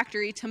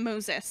satisfactory to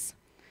Moses.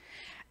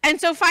 And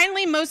so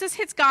finally, Moses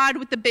hits God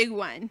with the big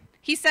one.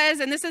 He says,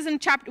 and this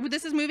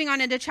is moving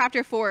on into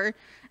chapter 4,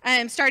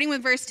 starting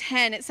with verse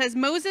 10. It says,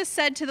 Moses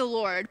said to the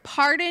Lord,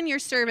 "Pardon your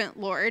servant,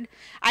 Lord.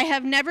 I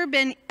have never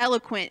been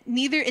eloquent,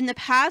 neither in the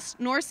past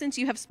nor since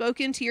you have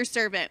spoken to your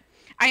servant.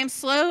 I am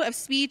slow of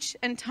speech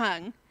and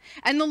tongue."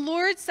 And the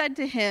Lord said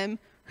to him,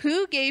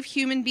 "Who gave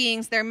human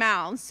beings their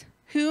mouths?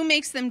 Who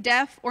makes them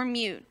deaf or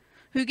mute?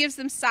 Who gives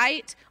them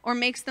sight or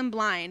makes them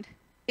blind?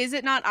 Is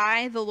it not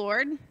I, the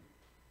Lord?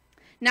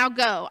 Now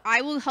go,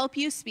 I will help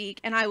you speak,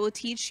 and I will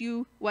teach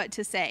you what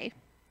to say."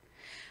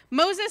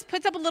 Moses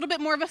puts up a little bit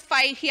more of a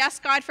fight. He asks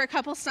God for a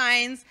couple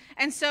signs,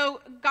 and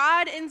so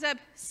God ends up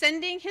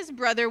sending his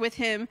brother with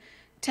him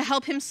to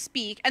help him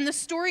speak. And the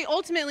story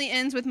ultimately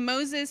ends with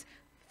Moses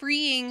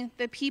freeing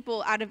the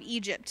people out of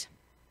Egypt.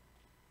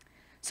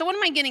 So what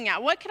am I getting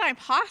at? What could I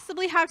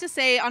possibly have to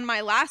say on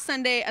my last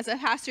Sunday as a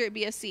pastor at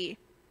BFC?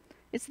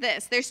 It's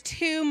this. There's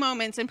 2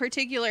 moments in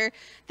particular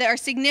that are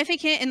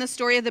significant in the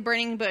story of the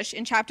burning bush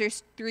in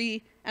chapters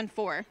 3 and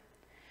 4.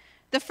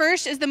 The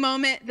first is the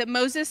moment that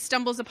Moses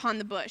stumbles upon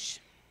the bush.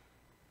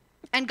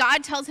 And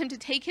God tells him to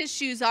take his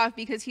shoes off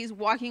because he's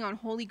walking on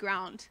holy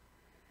ground.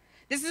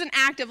 This is an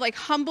act of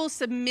humble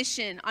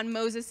submission on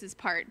Moses'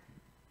 part.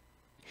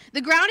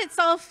 The ground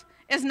itself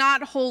is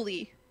not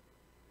holy.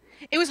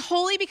 It was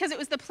holy because it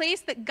was the place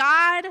that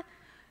God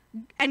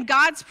and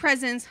God's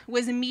presence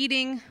was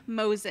meeting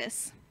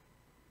Moses.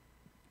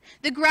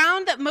 The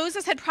ground that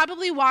Moses had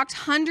probably walked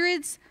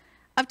hundreds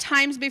of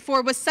times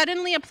before was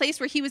suddenly a place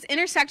where he was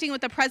intersecting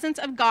with the presence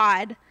of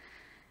God,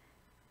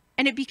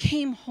 and it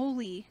became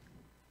holy.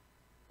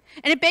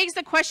 And it begs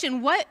the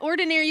question, what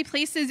ordinary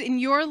places in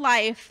your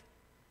life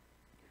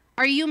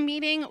are you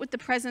meeting with the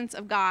presence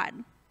of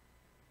God?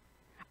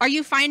 Are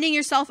you finding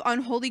yourself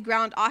on holy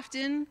ground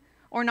often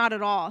or not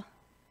at all?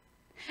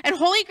 And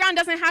holy ground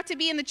doesn't have to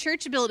be in the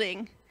church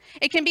building.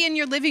 It can be in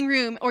your living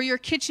room or your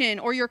kitchen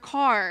or your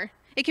car.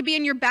 It could be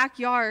in your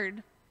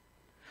backyard.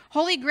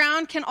 Holy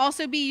ground can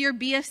also be your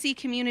BFC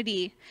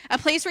community, a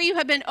place where you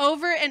have been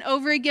over and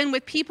over again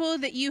with people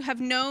that you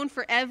have known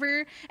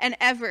forever and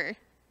ever.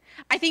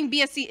 I think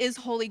BFC is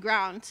holy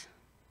ground.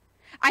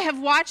 I have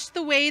watched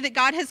the way that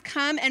God has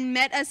come and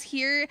met us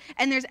here,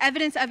 and there's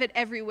evidence of it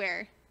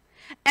everywhere.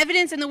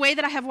 Evidence in the way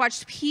that I have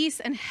watched peace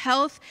and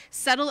health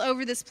settle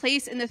over this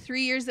place in the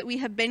 3 years that we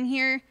have been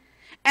here.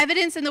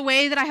 Evidence in the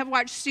way that I have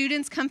watched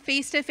students come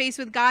face to face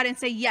with God and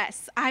say,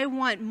 yes, I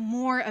want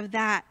more of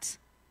that.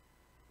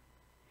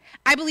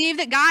 I believe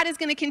that God is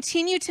going to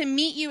continue to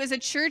meet you as a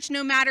church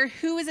no matter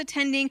who is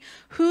attending,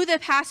 who the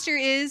pastor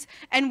is,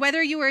 and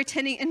whether you are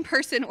attending in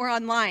person or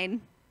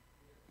online.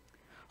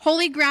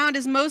 Holy ground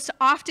is most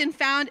often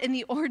found in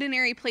the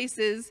ordinary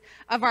places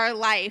of our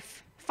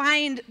life.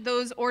 Find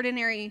those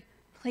ordinary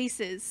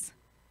places.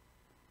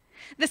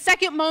 The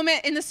second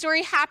moment in the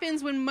story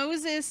happens when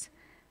Moses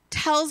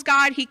tells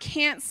God he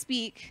can't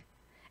speak,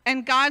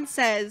 and God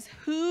says,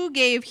 who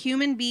gave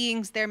human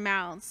beings their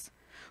mouths?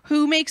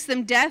 Who makes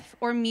them deaf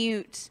or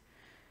mute?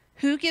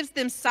 Who gives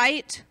them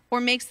sight or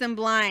makes them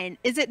blind?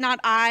 Is it not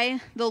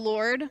I, the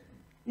Lord?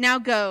 Now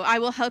go, I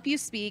will help you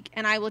speak,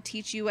 and I will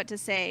teach you what to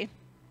say.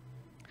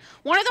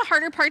 One of the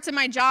harder parts of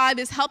my job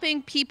is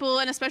helping people,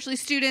 and especially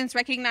students,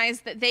 recognize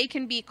that they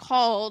can be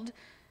called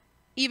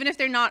even if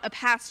they're not a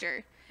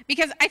pastor.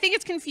 Because I think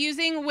it's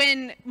confusing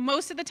when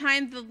most of the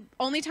time, the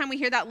only time we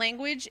hear that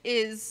language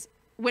is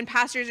when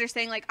pastors are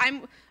saying, like,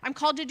 I'm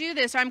called to do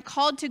this, or I'm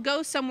called to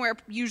go somewhere,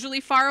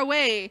 usually far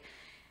away.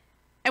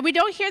 And we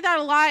don't hear that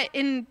a lot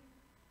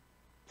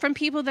from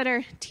people that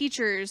are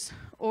teachers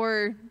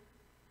or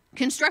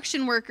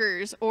construction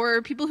workers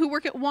or people who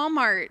work at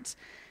Walmart.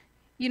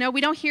 You know,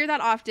 we don't hear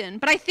that often.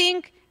 But I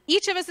think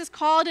each of us is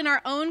called in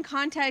our own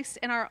context,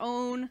 in our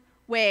own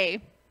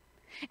way.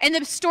 In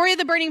the story of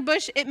the burning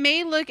bush, it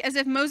may look as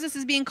if Moses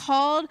is being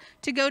called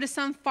to go to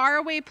some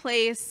faraway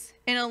place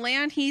in a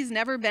land he's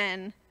never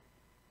been.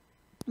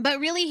 But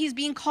really, he's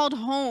being called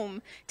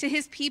home to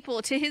his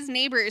people, to his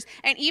neighbors.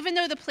 And even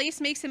though the place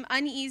makes him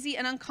uneasy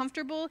and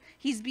uncomfortable,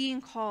 he's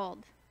being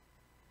called.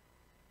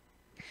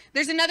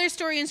 There's another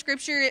story in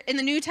Scripture in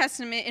the New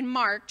Testament in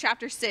Mark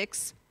chapter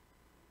 6.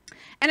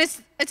 And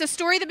it's a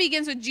story that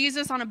begins with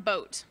Jesus on a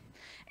boat.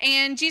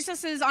 And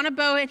Jesus is on a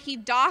boat, and he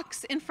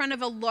docks in front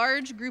of a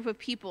large group of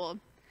people.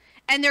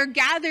 And they're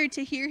gathered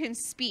to hear him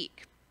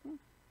speak.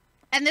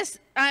 And this,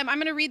 I'm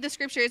going to read the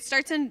scripture. It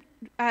starts in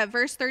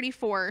verse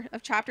 34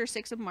 of chapter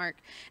 6 of Mark.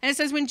 And it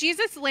says, when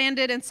Jesus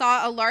landed and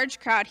saw a large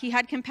crowd, he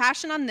had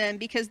compassion on them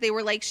because they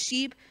were like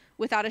sheep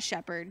without a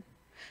shepherd.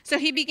 So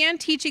he began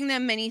teaching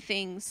them many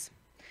things.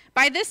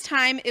 By this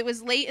time, it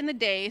was late in the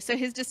day, so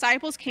his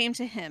disciples came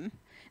to him.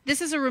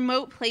 This is a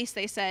remote place,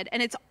 they said,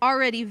 and it's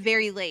already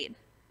very late.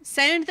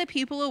 Send the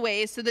people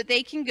away so that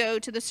they can go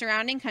to the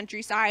surrounding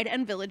countryside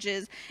and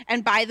villages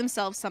and buy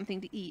themselves something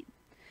to eat.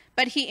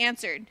 But he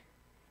answered,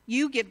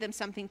 you give them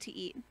something to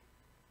eat.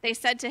 They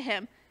said to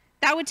him,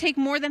 that would take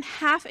more than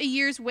half a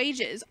year's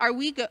wages. Are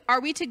we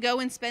to go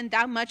and spend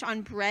that much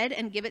on bread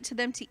and give it to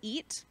them to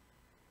eat?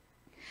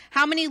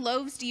 How many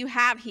loaves do you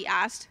have? He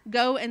asked.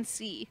 Go and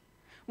see.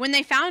 When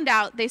they found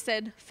out, they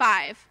said,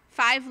 5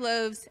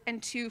 loaves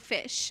and 2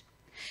 fish.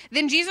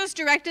 Then Jesus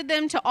directed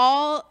them to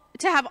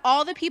have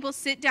all the people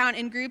sit down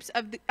in groups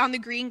on the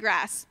green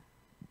grass.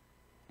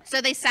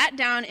 So they sat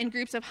down in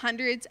groups of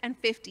hundreds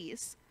and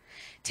 50s.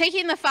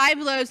 Taking the 5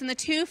 loaves and the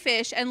 2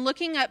 fish and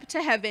looking up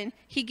to heaven,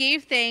 he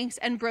gave thanks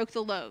and broke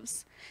the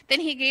loaves.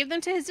 Then he gave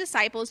them to his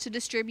disciples to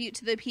distribute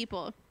to the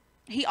people.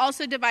 He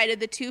also divided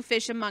the 2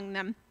 fish among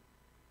them.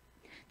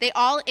 They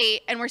all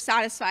ate and were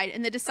satisfied,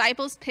 and the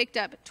disciples picked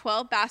up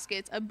 12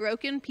 baskets of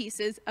broken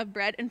pieces of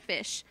bread and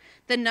fish.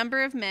 The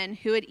number of men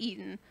who had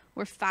eaten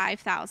were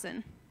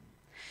 5,000.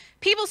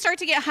 People start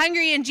to get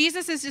hungry, and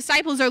Jesus'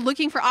 disciples are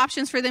looking for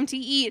options for them to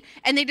eat,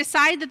 and they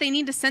decide that they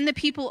need to send the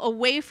people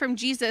away from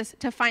Jesus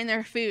to find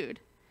their food.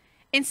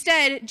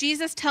 Instead,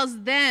 Jesus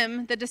tells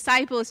them, the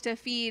disciples, to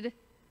feed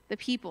the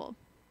people.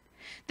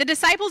 The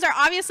disciples are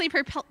obviously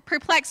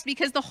perplexed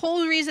because the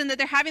whole reason that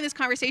they're having this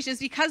conversation is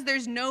because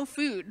there's no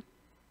food.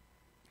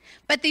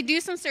 But they do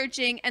some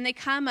searching, and they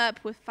come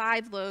up with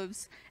 5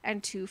 loaves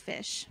and 2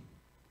 fish.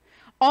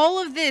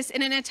 All of this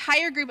in an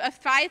entire group of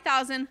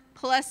 5,000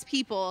 plus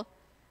people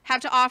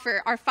have to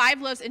offer are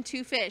 5 loaves and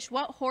 2 fish.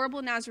 What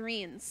horrible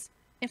Nazarenes.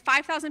 And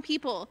 5,000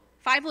 people,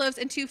 5 loaves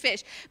and 2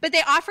 fish. But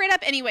they offer it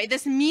up anyway,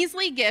 this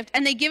measly gift,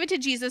 and they give it to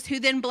Jesus, who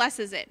then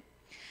blesses it.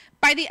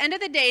 By the end of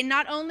the day,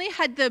 not only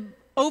had the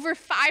over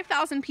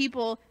 5,000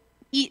 people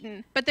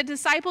eaten, but the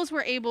disciples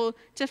were able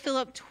to fill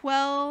up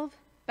 12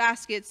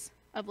 baskets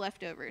of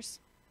leftovers.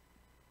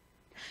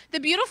 The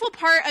beautiful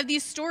part of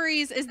these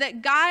stories is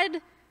that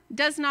God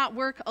does not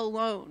work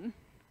alone.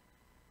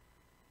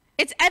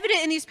 It's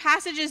evident in these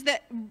passages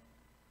that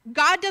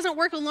God doesn't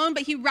work alone,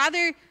 but he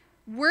rather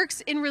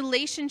works in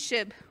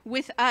relationship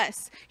with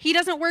us. He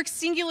doesn't work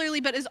singularly,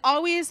 but is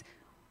always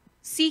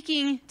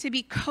seeking to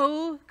be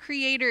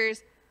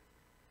co-creators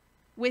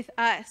with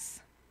us.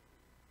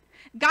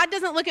 God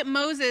doesn't look at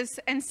Moses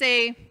and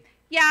say,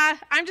 yeah,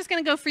 I'm just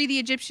going to go free the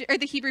Egyptian or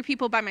the Hebrew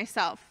people by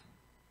myself.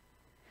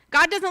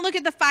 God doesn't look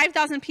at the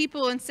 5,000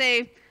 people and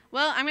say,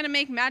 well, I'm going to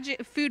make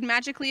food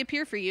magically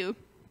appear for you.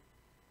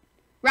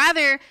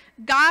 Rather,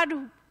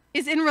 God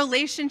is in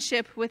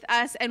relationship with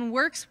us and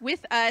works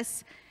with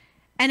us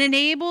and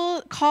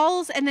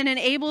calls and then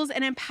enables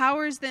and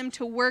empowers them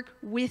to work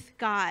with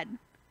God,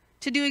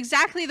 to do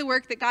exactly the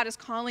work that God is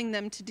calling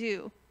them to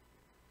do.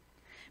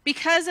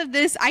 Because of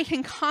this, I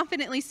can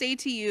confidently say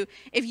to you,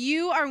 if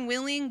you are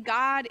willing,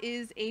 God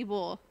is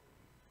able.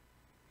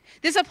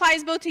 This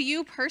applies both to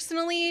you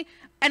personally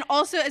and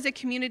also as a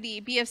community,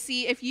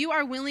 BFC. If you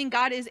are willing,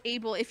 God is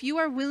able. If you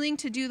are willing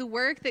to do the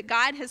work that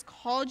God has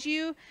called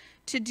you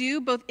to do,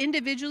 both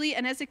individually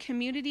and as a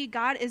community,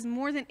 God is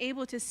more than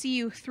able to see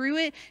you through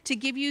it, to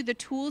give you the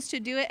tools to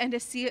do it, and to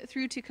see it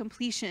through to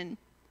completion.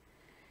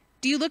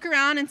 Do you look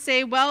around and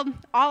say, well,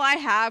 all I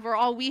have or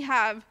all we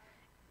have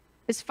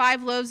is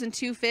 5 loaves and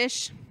 2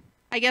 fish?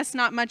 I guess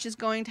not much is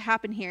going to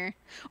happen here.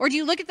 Or do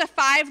you look at the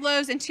 5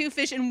 loaves and 2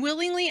 fish and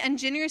willingly and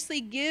generously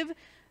give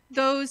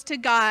those to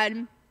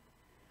God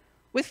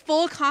with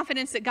full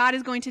confidence that God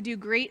is going to do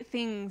great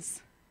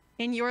things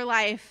in your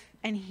life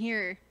and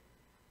here?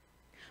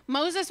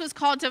 Moses was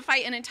called to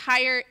fight an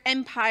entire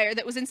empire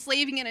that was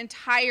enslaving an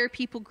entire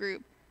people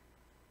group.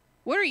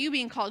 What are you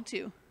being called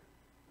to?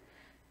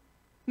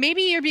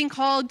 Maybe you're being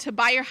called to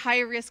buy your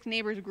high-risk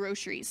neighbor's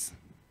groceries,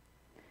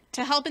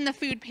 to help in the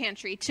food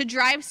pantry, to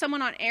drive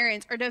someone on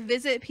errands, or to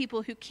visit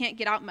people who can't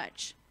get out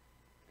much.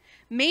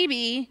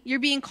 Maybe you're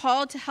being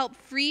called to help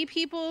free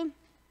people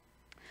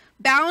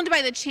bound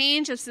by the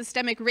change of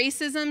systemic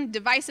racism,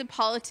 divisive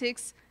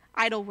politics,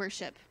 idol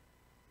worship.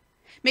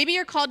 Maybe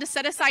you're called to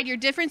set aside your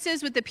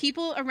differences with the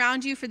people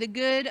around you for the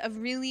good of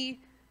really,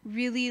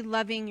 really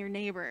loving your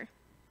neighbor.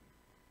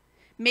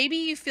 Maybe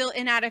you feel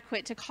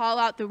inadequate to call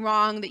out the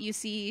wrong that you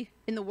see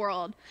in the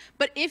world.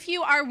 But if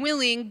you are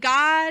willing,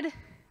 God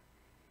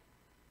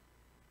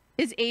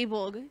is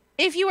able.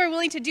 If you are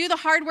willing to do the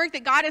hard work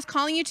that God is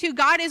calling you to,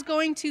 God is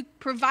going to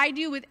provide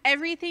you with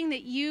everything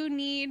that you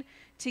need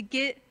to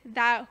get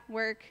that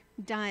work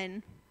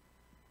done.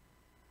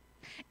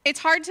 It's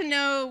hard to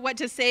know what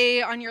to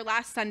say on your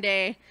last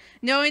Sunday,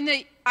 knowing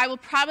that I will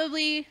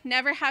probably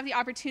never have the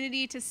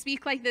opportunity to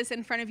speak like this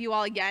in front of you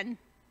all again.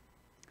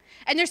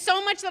 And there's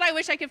so much that I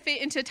wish I could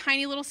fit into a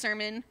tiny little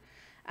sermon.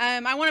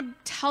 I want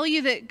to tell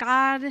you that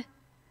God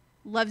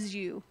loves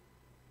you.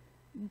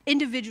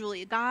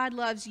 Individually, God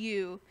loves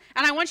you.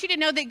 And I want you to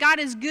know that God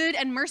is good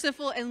and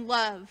merciful and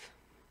love.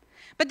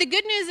 But the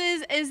good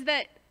news is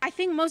that I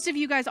think most of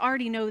you guys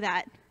already know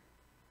that.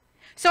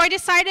 So I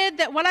decided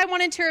that what I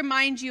wanted to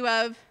remind you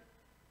of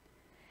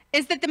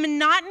is that the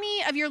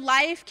monotony of your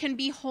life can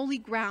be holy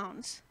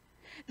ground.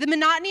 The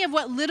monotony of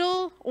what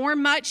little or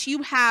much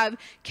you have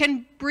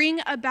can bring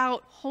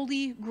about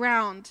holy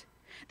ground.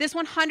 This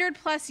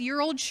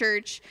 100-plus-year-old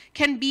church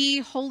can be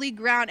holy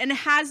ground, and it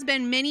has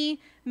been many,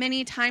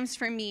 many times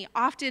for me,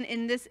 often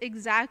in this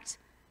exact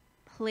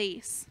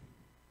place,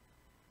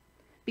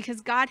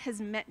 because God has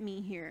met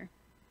me here.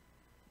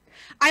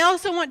 I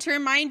also want to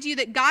remind you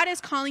that God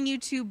is calling you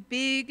to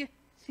big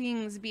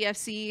things,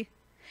 BFC.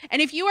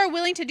 And if you are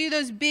willing to do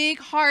those big,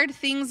 hard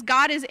things,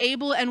 God is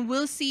able and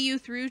will see you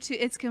through to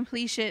its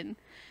completion.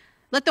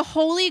 Let the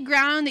holy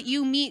ground that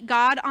you meet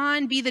God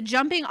on be the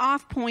jumping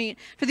off point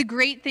for the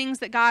great things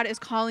that God is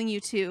calling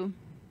you to.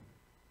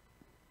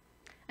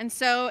 And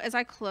so, as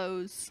I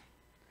close,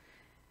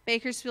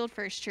 Bakersfield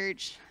First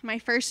Church, my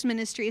first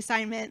ministry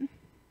assignment.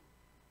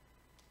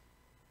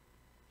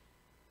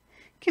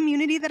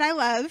 Community that I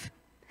love,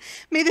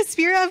 may the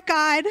Spirit of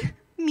God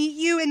meet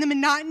you in the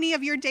monotony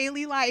of your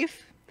daily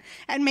life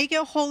and make it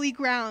holy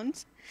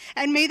ground.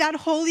 And may that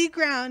holy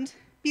ground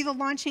be the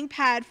launching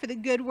pad for the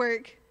good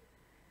work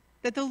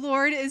that the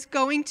Lord is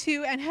going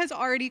to and has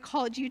already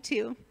called you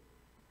to.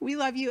 We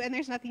love you, and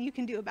there's nothing you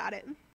can do about it.